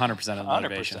 That was 100% of the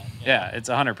motivation. 100%, yeah, it's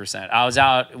 100%. I was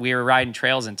out, we were riding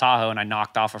trails in Tahoe, and I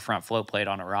knocked off a front float plate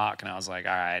on a rock, and I was like,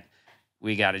 all right,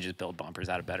 we got to just build bumpers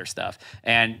out of better stuff.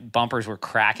 And bumpers were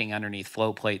cracking underneath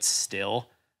float plates still.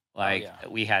 Like,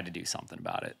 we had to do something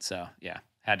about it. So, yeah,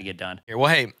 had to get done.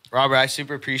 Well, hey, Robert, I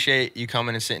super appreciate you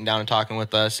coming and sitting down and talking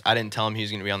with us. I didn't tell him he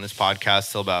was going to be on this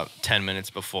podcast till about 10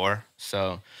 minutes before.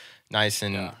 So, nice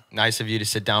of you to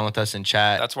sit down with us and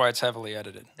chat. That's why it's heavily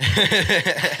edited.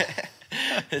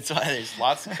 That's why there's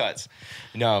lots of cuts.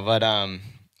 No, but I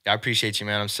appreciate you,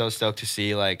 man. I'm so stoked to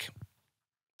see, like,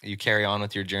 you carry on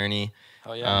with your journey.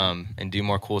 Oh, yeah. And do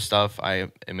more cool stuff. I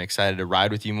am excited to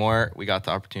ride with you more. We got the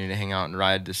opportunity to hang out and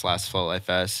ride this last FloatLife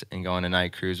Fest and go on a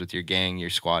night cruise with your gang. Your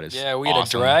squad is we had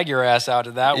to drag your ass out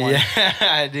to that one.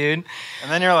 Yeah, dude.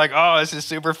 And then you're like, oh, this is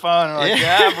super fun. And I'm like,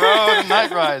 yeah, bro, the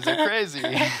night rides are crazy.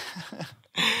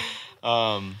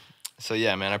 So,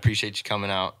 yeah, man, I appreciate you coming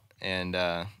out. And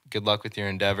good luck with your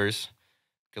endeavors.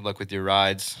 Good luck with your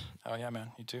rides. Oh, yeah,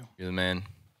 man. You too. You're the man.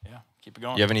 Yeah, keep it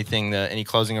going. You have any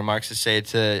closing remarks to say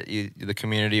to the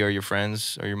community or your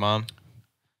friends or your mom?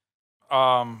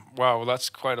 Wow, that's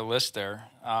quite a list there.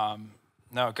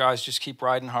 No, guys, just keep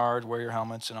riding hard, wear your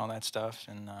helmets and all that stuff,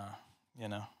 and, you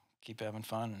know, keep having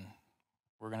fun, and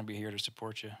we're going to be here to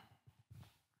support you.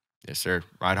 Yes, sir.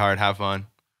 Ride hard, have fun,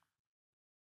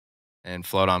 and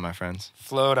float on, my friends.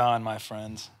 Float on, my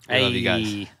friends. We love you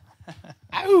guys.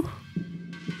 Ow!